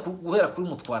umbwira guhera kuri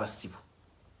mutwara sibo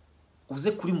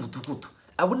uze kuri mudugudu,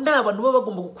 abo ni abantu baba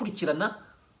bagomba gukurikirana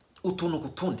utuntu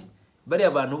kutundi. Bari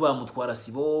abantu ba mutwara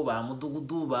sibo, ba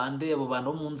mudugudu, bande abo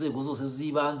bantu mu nzego zose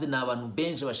zibanze, ni abantu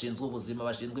benshi bashinzwe ubuzima,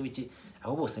 bashinzwe ibiki,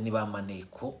 abo bose ni ba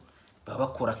maneko, baba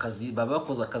bakora akazi, baba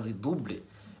bakoza akazi double,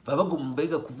 baba bagomba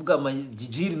kuvuga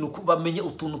amajijiri nuko bamenye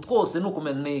utuntu twose, nuko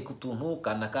meneka utuntu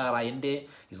kana karaye nde,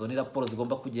 izo ni raporo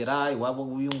zigomba kugera iwabo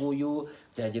uyu nguyu,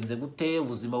 byagenze gute,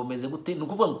 ubuzima bumeze gute.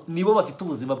 Nukuvuga ngo nibo bafite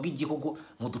ubuzima bw'igihugu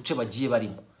mu duce bagiye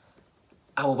barimo.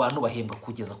 Abo bantu bahemba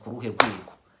kugeza ku ruhe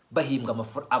rwego, bahembwa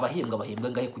abahembwa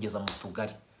ngahe kugeza mu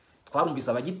tugari.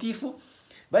 Twarumvise abagitifu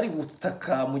bari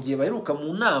gutaka mu gihe baheruka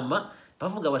mu nama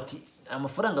bavuga bati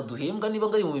amafaranga duhembwa niba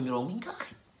ngari mu 70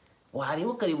 ingahe,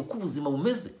 wareba ukareba uko ubuzima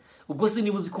bumeze. Ubwo se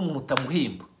niba uzi ko umuntu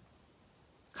utamuhemba,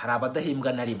 hari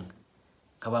abadahembwa na rimwe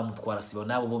nk'abamutwara sibo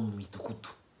nabo bo mu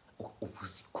mitukutu,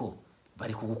 ubuzi ko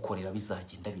bari kugukorera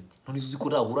bizagenda bite? None uzi ko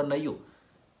rahura nayo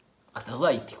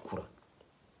atazayitikura.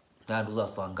 Kandi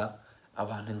uzasanga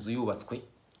abantu inzu yubatswe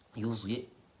yuzuye,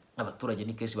 abaturage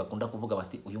ni kenshi bakunda kuvuga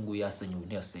bati uyu nguyu yasenyewe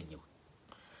ntiyasenyewe,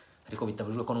 ariko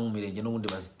bitabujwe ko no mu mirenge n'ubundi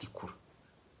bazitikura.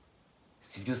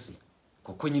 Si byose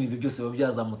kuko nyine ibyo byose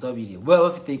babyazamutse babiriye, baba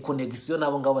bafite connection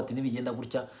nabo ngabo bati nibigenda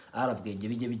gutya arabwenge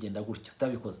bijye bigenda gutya.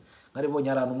 Utabikoze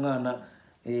nkaribonye arana umwana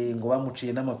ngo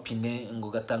bamuciye n'amapine, ngo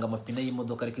gatanga amapine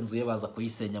y'imodoka, ariko inzu ye baza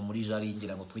kuyisenya muri jari,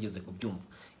 ngira ngo tugeze kubyumva.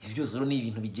 Ibyo byose rero ni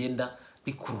ibintu bigenda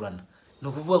bikururana. No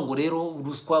kuvuga ngo rero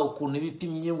ruswa ukuntu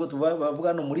ibipimye nyingo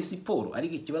tubavuga no muri siporo,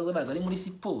 ariko ikibazo ntago ari muri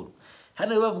siporo.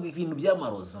 Hano bavuga ibintu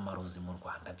by'amarozi mu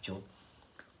Rwanda byo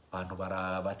abantu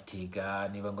barabatega,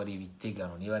 niba ngo ari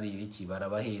ibitegano, niba ari ibiki,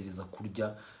 barabahereza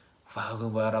kurya,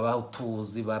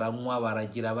 barabahutuzi, baranywa,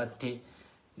 baragira bate,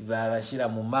 barashyira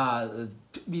mu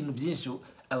bintu byinshi.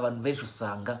 Abantu benshi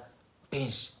usanga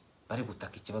benshi bari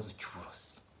gutaka ikibazo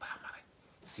cy'uburozi bamaranye.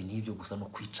 Si nibyo gusa no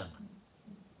kwicana,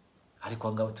 ariko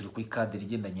angabo turi kuri cadre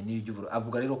igendanye n'ibyo.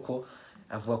 Avuga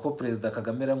ko Perezida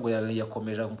Kagame ngo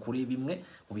yakomeje kuri bimwe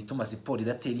mu bituma siporo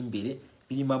idatera imbere,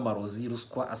 birimo amarozi,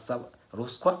 ruswa.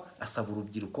 Asaba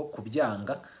urubyiruko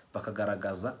kubyanga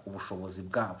bakagaragaza ubushobozi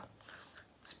bwabo.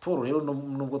 Siporo rero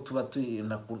nubwo tuba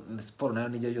siporo nayo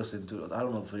nijya yose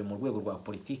hano mu rwego rwa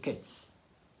politike,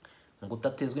 ngo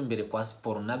utatezwe imbere kwa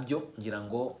siporo nabyo ngira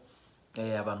ngo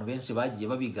abantu benshi bagiye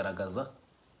babigaragaza,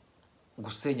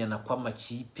 gusenyana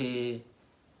kw'amakipe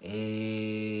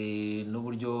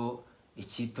n'uburyo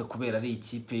ikipe kubera ari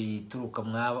ikipe ituruka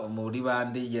muri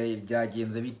bande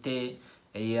byagenze bite,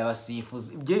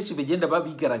 abasifuzi byinshi bigenda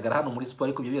babigaragara hano muri siporo,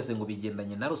 ariko byo byose ngo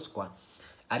bigendanye na ruswa.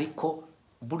 Ariko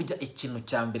burya ikintu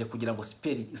cya mbere kugira ngo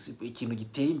ikintu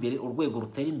gitere imbere, urwego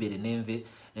rutera imbere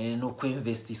no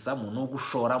kwinvestisamo, no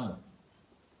gushoramo.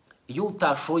 Iyo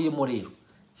utashoyemo rero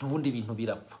n'ubundi bintu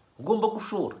birapfa. Ugomba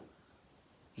gushora,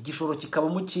 igishoro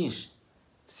kikabamo cyinshi,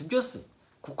 si byose.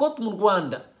 Kuko mu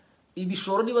Rwanda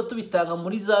ibishoro niba tubitanga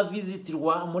muri za visit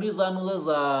muri za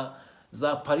nuza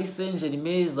za Paris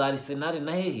Saint-Germain, za Arsenal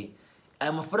na hehe,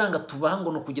 aya mafaranga tubaha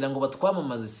ngo no kugira ngo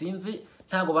batwamamaze. Sinzi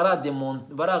ntago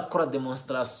barakora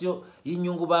demonstration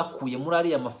y'inyungu bakuye muri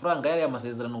ari amafaranga yari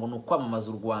amasezerano ngo no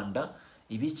kwamamaza u Rwanda.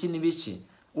 Ibiki n'ibiki,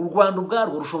 u Rwanda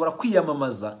ubwarwo rushobora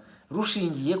kwiyamamaza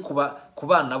rushingiye ku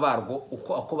bana barwo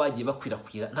uko bagiye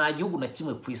bakwirakwira. Nta gihugu na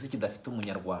kimwe ku isi kidafite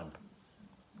umunyarwanda,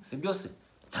 si byose.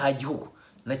 Nta gihugu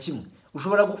na kimwe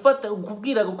ushobora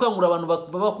kubwira gukangura abantu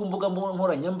baba ku mbuga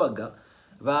nkoranyambaga,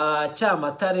 ba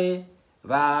Cyamatare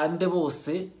bande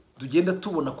bose tugenda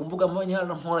tubona ku mbuga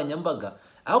nkoranyambaga,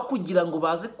 aho kugira ngo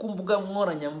baze ku mbuga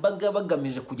nkoranyambaga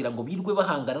bagamije kugira ngo birwe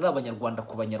bahangana ari abanyarwanda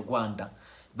ku banyarwanda,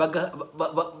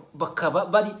 bakaba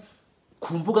bari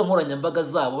ku mbuga nkoranyambaga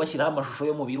zabo bashyiraho amashusho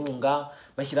yo mu birunga,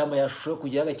 bashyiraho amashusho ku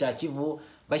kiyaga cya Kivu,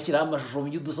 bashyiraho amashusho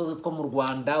y'udusozi two mu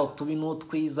Rwanda, utubi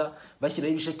n'utwiza,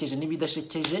 bashyiraho ibishekeje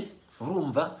n'ibidashekeje.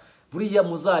 Urumva buriya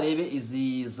muzarebe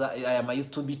aya ma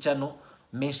YouTube channel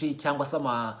menshi, cyangwa se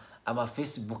ama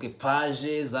Facebook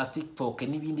page za TikTok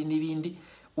n'ibindi,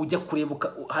 ujya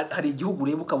kurebuka hari igihugu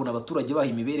ureba ukabona abaturage baha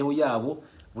imibereho yabo,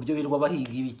 buryo birwa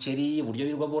bahiga ibiceri, buryo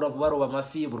birwa baroba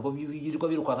amafi, buryo birwa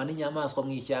birukanga n'inyamaswa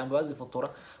mu ishyamba bazifotora,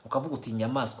 ukavuga uti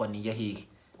inyamaswa ni yahehe.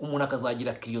 Umuntu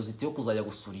akazagira curiosity yo kuzajya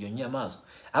gusura iyo nyamaswa.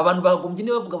 Abantu bagombye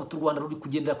niba bavuga bati u Rwanda ruri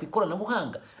kugendera ku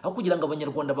ikoranabuhanga, aho kugira ngo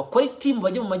abanyarwanda bakore team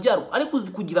bajye mu majyaruguru, ariko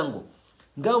uzi kugira ngo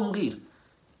ngaho mbwira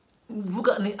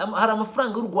mvuga hari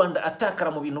amafaranga y'u Rwanda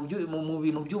atakara mu bintu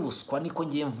by'ubuswa, niko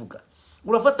ngiye mvuga.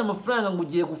 Urafata amafaranga ngo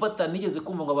ugiye gufata, nigeze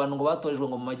kumva ngo abantu ngo batorejwe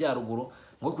ngo mu majyaruguru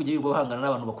ngo kujya yirwa bahangana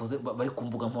n'abantu bakoze bari ku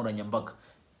mbuga nkoranyambaga,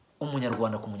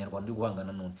 umunyarwanda ku munyarwanda uri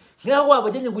guhangana none nkaho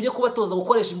wabajyanye ngo ujye kubatoza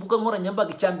gukoresha imbuga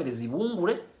nkoranyambaga, icyambere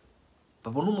zibungure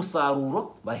babone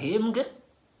umusaruro bahembwe,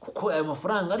 kuko ayo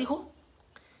mafaranga ariho.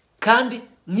 Kandi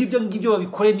n'ibyo ngibyo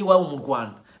babikore ni wabo mu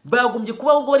Rwanda. Bagombye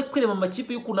kuba ubwo bari kwirema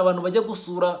amakipe y'ukuntu abantu bajya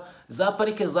gusura za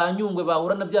parike za Nyungwe,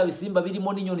 bahura na bya bisimba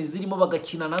birimo n'inyoni zirimo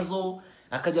bagakina nazo,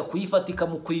 akajya kuyifatika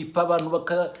mu kwipa abantu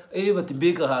bati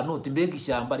mbega ahantu, uti mbega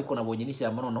ishyamba. Ariko nabonye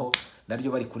n'ishyamba noneho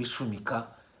naryo bari kurishumika,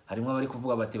 harimo abari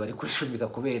kuvuga bati bari kurishumika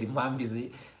kubera impamvu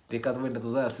reka wenda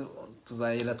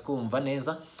tuzahera twumva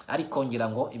neza. Ariko ngira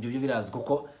ngo ibyo byo birazi,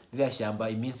 kuko ririya shyamba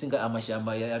iminsi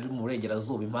amashyamba yari mu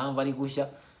burengerazuba impamvu ari gushya,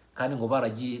 kandi ngo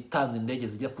baragitanze indege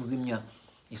zijya kuzimya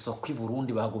isoko i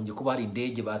Burundi, bagombye kuba hari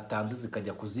indege batanze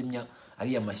zikajya kuzimya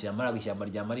ariya mashyamba. Ari ishyamba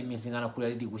ryamara iminsi ngana kuri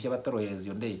ari gushya batarohereza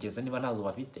iyo ndege, cyese niba ntazo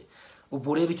bafite.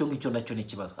 Ubwo rero icyo ngicyo nacyo ni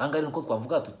ikibazo. Ahangari niko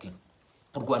twavuga tuti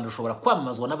u Rwanda rushobora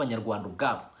kwamamazwa n'abanyarwanda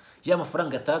ubwabo, ya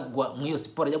mafaranga yatagwa mu iyo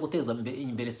siporo ajya guteza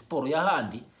imbere siporo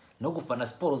y'ahandi no gufana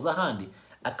siporo z'ahandi,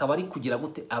 akaba ari kugira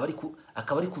gute,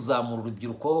 akaba ari kuzamura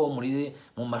urubyiruko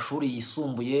mu mashuri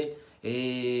yisumbuye,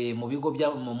 mu bigo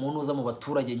mu ntuza mu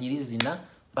baturage nyirizina,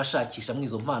 bashakisha mu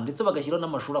izo mpano, ndetse bagashyiraho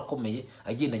n'amashuri akomeye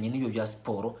agendanye n'ibyo bya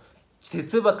siporo,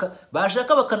 ndetse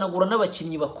bashaka bakanagura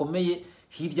n'abakinnyi bakomeye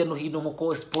hirya no hino,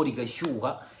 nk'uko siporo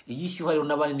igashyuha. Iyo ishyuha rero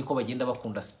n'abandi niko bagenda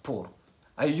bakunda siporo.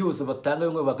 Ayo yose batanga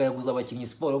bimwe bakayaguza abakinnyi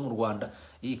siporo yo mu Rwanda,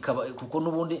 kuko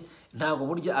n'ubundi ntabwo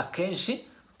burya akenshi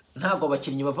ntabwo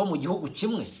abakinnyi bava mu gihugu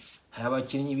kimwe. Hari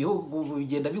abakinnyi, ibihugu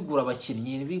bigenda bigura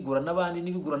abakinnyi, bigura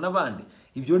n'abandi.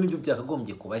 Ibyo nibyo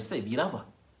byakagombye kuba. Ese biraba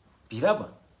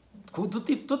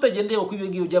tutagendeye ku ibyo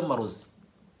ngibyo by'amarozi.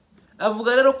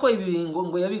 Avuga rero ko ibi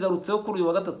ngo yabigarutseho kuri uyu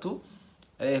wa gatatu,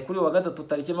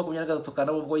 tariki 23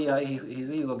 Kanama, ubwo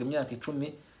hizihizwaga imyaka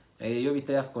 10 iyo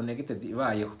bita ya connected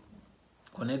ibayeho.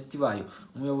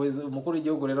 Umuyobozi mukuru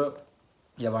w'igihugu rero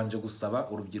yabanje gusaba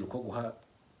urubyiruko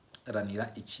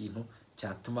guharanira ikintu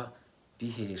cyatuma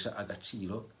bihesha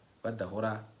agaciro,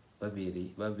 badahora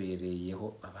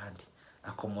babereyeho abandi.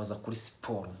 Akomoza kuri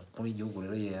siporo. Umukuru w'igihugu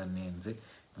rero yanenze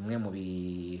bimwe mu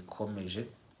bikomeje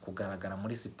kugaragara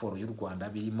muri siporo y'u Rwanda,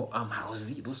 birimo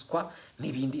amarozi, ruswa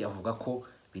n'ibindi. Avuga ko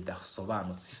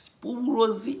bidasobanutse.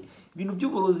 Uburozi, ibintu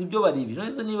by'uburozi byo bari ibi.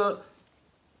 Nese niba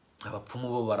abapfumu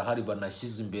bo barahari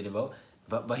banashyize imbere,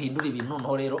 bahindura ibintu,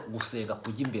 noneho rero gusenga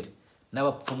kujya imbere.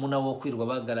 N'abapfumu nabo kwirwa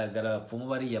bagaragara, abapfumu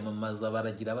bariyamamaza,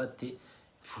 baragira bate,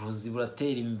 uburozi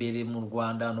buratera imbere mu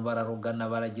Rwanda, abantu bararogana,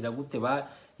 baragira gute,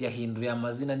 yahinduriye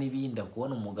amazina n'ibindi.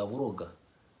 Kubona umugabo uroga,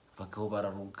 abagabo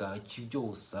bararoga, iki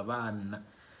byose abana.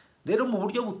 Rero mu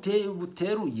buryo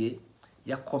buteruye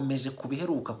yakomeje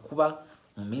kubiheruka kuba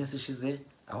mu minsi ishize,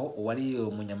 aho uwari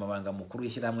umunyamabanga mukuru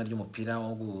w'ishyirahamwe ry'umupira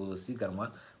wo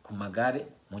gusiganwa ku magare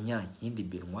Munyankindi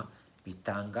Birwa,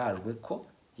 bitangajwe ko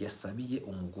yasabiye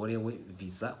umugore we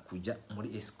visa kujya muri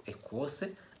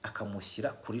Ecosse, akamushyira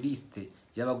kuri liste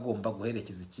y'abagomba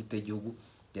guherekeza ikipe y'igihugu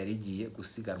yari igiye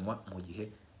gusiganwa, mu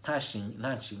gihe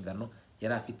nta nshingano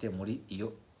yari afite muri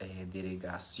iyo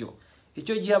delegation.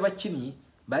 Icyo gihe abakinnyi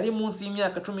bari munsi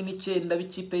y'imyaka 19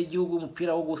 b'ikipe y'igihugu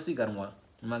umupira wo gusiganwa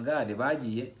magare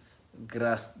bagiye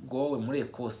Glasgow muri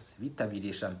Ecosse,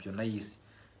 bitabiriye shampiyona y'isi,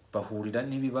 bahurira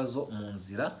n'ibibazo mu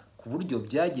nzira, ku buryo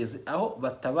byageze aho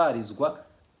batabarizwa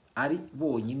ari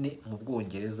bonyine mu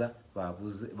Bwongereza,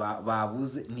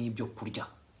 babuze n'ibyo kurya.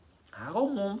 Aho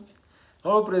mwumve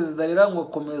aho perezida rero ngo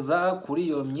komeza kuri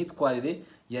iyo myitwarire,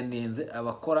 yanenze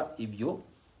abakora ibyo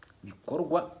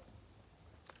bikorwa,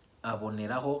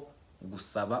 aboneraho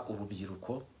gusaba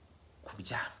urubyiruko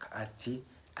kubyanga. Ati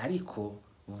ariko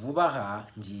vuba aha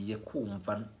ngiye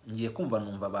kumva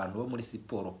numva abantu bo muri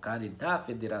siporo, kandi nta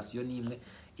federasiyo n'imwe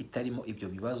itarimo ibyo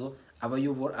bibazo.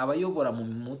 Abayobora mu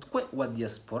mutwe wa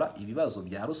diaspora ibibazo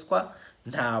bya ruswa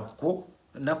ntabwo,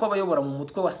 nako abayobora mu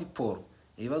mutwe wa siporo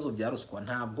ibibazo bya ruswa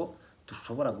ntabwo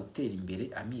dushobora gutera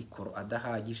imbere amikoro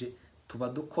adahagije tuba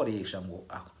dukoresha ngo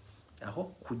aho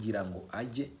kugira ngo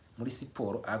ajye muri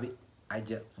siporo abe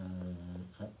ajya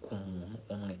ku muntu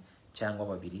umwe cyangwa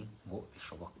babiri ngo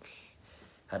bishoboke.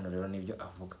 Hano rero nibyo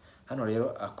avuga. Hano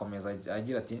rero akomeza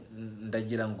agira ati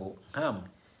ndagira ngo nkamwe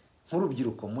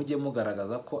nk'urubyiruko mujye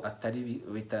mugaragaza ko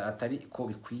atari ko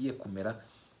bikwiye kumera,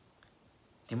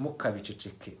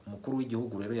 ntimukabiceceke. Umukuru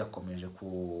w'igihugu rero yakomeje ku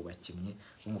bakinnyi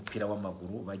b'umupira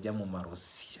w'amaguru bajya mu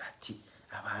marozi. Ati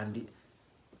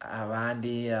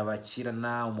abandi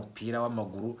abakirana umupira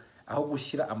w'amaguru, aho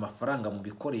gushyira amafaranga mu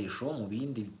bikoresho, mu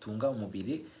bindi bitunga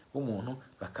umubiri w'umuntu,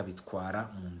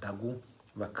 bakabitwara mu ndagu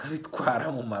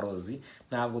bakabitwara mu marozi.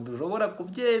 Ntabwo dushobora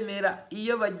kubyemera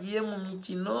iyo bagiye mu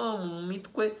mikino, mu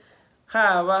mitwe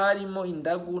haba harimo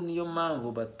indagu. Niyo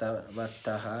mpamvu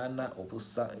batahana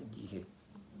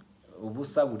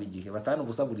ubusa buri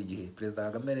gihe.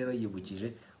 Perezida Kagame rero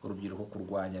yibukije urubyiruko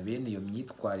kurwanya bene iyo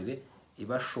myitwarire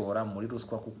ibashora muri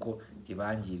ruswa kuko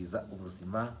ibangiriza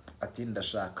ubuzima. Ati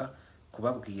ndashaka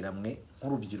kubabwira mwe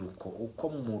nk'urubyiruko uko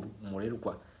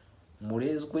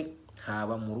murezwe,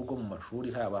 haba mu rugo, mu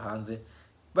mashuri, haba hanze.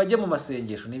 Bajye mu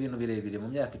masengesho. Ni ibintu birebire. Mu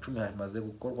myaka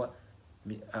 10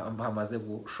 hamaze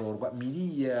gushorwa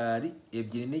miliyari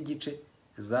 2.5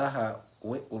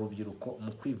 zahawe urubyiruko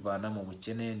mu kwivana mu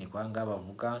bukene. Ni kwanga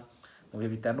bavuga mu bihe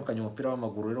bitandukanye. Umupira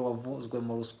w'amaguru rero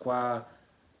wavuzwemo ruswa.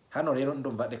 Hano rero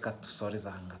ndumva reka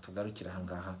dusoreza hanga tugarukira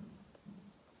hangaha.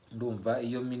 Ndumva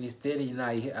iyo ministeri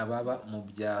nayihe ababa mu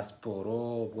bya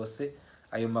siporo bose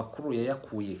ayo makuru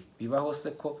yayakuye. Bibaho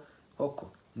se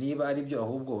koko niba ari byo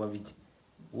ahubwo babijye.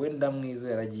 Wenda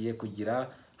mwizera agiye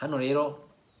kugira. Hano rero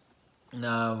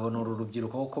nabona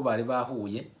urubyiruko ko bari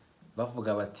bahuye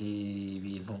bavuga bati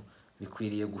ibintu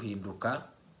bikwiriye guhinduka,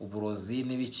 uburozi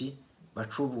n'ibiki.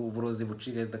 Uburozi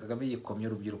bucika. Kagame yikomye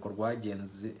urubyiruko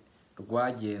rwagenze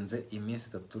iminsi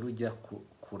 3 rujya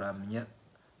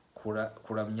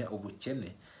kuramya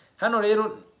ubukene. Hano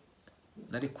rero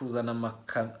nari kuzana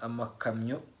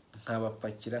amakamyo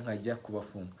nkabapakira nkajya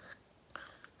kubafunga.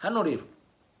 Hano rero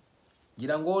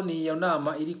ngira ngo ni iyo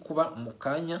nama iri kuba mu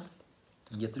kanya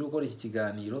ngiye turi gukora iki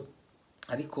kiganiro.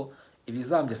 Ariko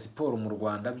ibizambya siporo mu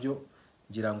Rwanda byo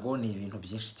ngira ngo ni ibintu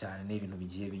byinshi cyane, ni ibintu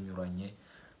bigiye binyuranye.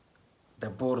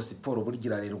 D'abord siporo burya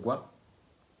irarerwa.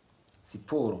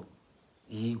 Siporo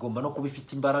igomba no kuba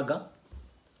ifite imbaraga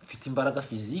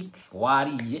physique.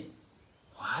 Wariye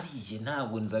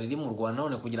ntabwo inzara iri mu Rwanda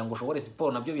none kugira ngo ushobore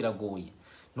siporo nabyo biragoye.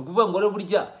 Ni ukuvuga ngo rero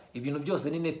burya ibintu byose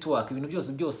ni network, ibintu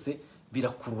byose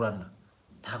birakururana.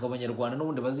 Ntabwo abanyarwanda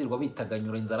n'ubundi bazirwa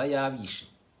bitaganyura inzara yabishe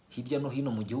hirya no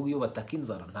hino mu gihugu. Iyo bataka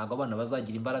inzara ntabwo abana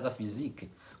bazagira imbaraga physique.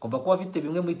 Ngomba kuba afite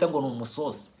bimwe mwita ngo ni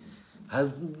umusosi,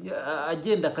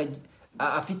 agenda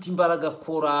afite imbaraga,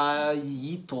 akora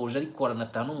yitoje, ariko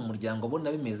aranatana mu muryango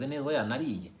abona bimeze neza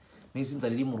yanariye. N'izi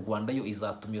nzara iri mu Rwanda yo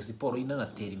izatuma iyo siporo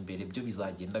inanatera imbere. Byo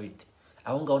bizagenda bite?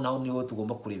 Aho ngaho naho niho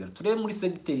tugomba kurebera. Turebe muri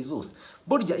segiteri zose.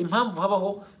 Burya impamvu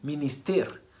habaho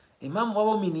ministeri,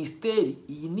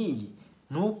 iyi niyi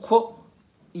nuko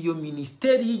iyo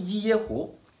ministeri yigiyeho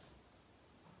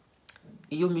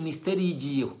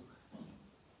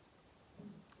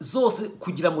zose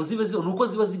kugira ngo zibe nuko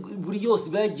ziba buri yose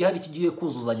bagiye hari kigiye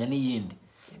kuzuzanya n'iyindi.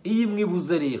 Iyi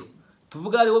mwibuze rero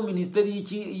tuvuga hariho ministeri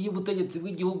y'ubutegetsi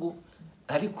bw'igihugu,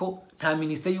 ariko nta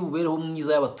ministeri y'ububereho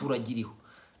mwiza y'abaturage iriho.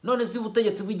 None si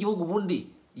ubutegetsi bw'igihugu bundi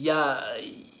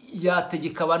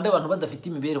yategeka abandi abantu badafite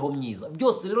imibereho myiza.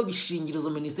 Byose rero bishingira, izo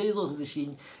ministeri zose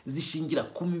zishingira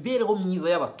ku mibereho myiza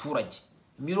y'abaturage.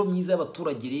 Imibereho myiza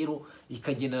y'abaturage rero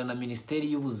ikagendana na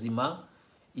ministeri y'ubuzima.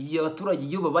 Iyo abaturage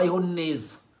iyo babayeho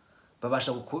neza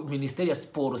babasha ministeri ya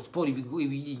siporo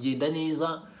igenda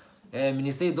neza.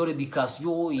 Ministeri de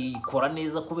l'Education ikora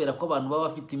neza kubera ko abantu baba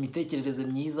bafite imitekerereze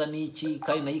myiza n'iki,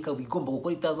 kandi nayo ikaba igomba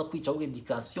gukora itaza kwica ahubwo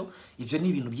education. Ibyo ni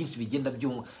ibintu byinshi bigenda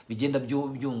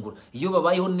byungura. Iyo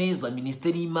babayeho neza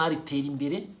ministeri y'imari itera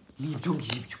imbere. N'ibyo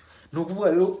ngibyo ni ukuvuga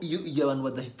rero iyo abantu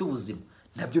badafite ubuzima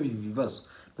nabyo bibazo.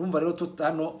 Urumva rero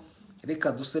hano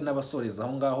reka duse n'abasoreza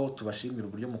aho ngaho. Tubashimira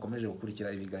uburyo mukomeje gukurikira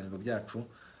ibiganiro byacu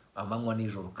amanywa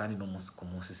n'ijoro kandi no munsi ku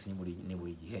munsi, si buri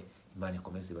gihe. Imana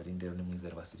ikomeze ibarinde rero. Ni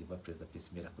mwizera wa Silva Perezida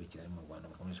Peace Mera kurikira mu Rwanda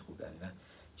mukomeje kuganira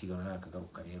ikiganiro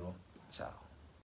nakagaruka rero. Ciao.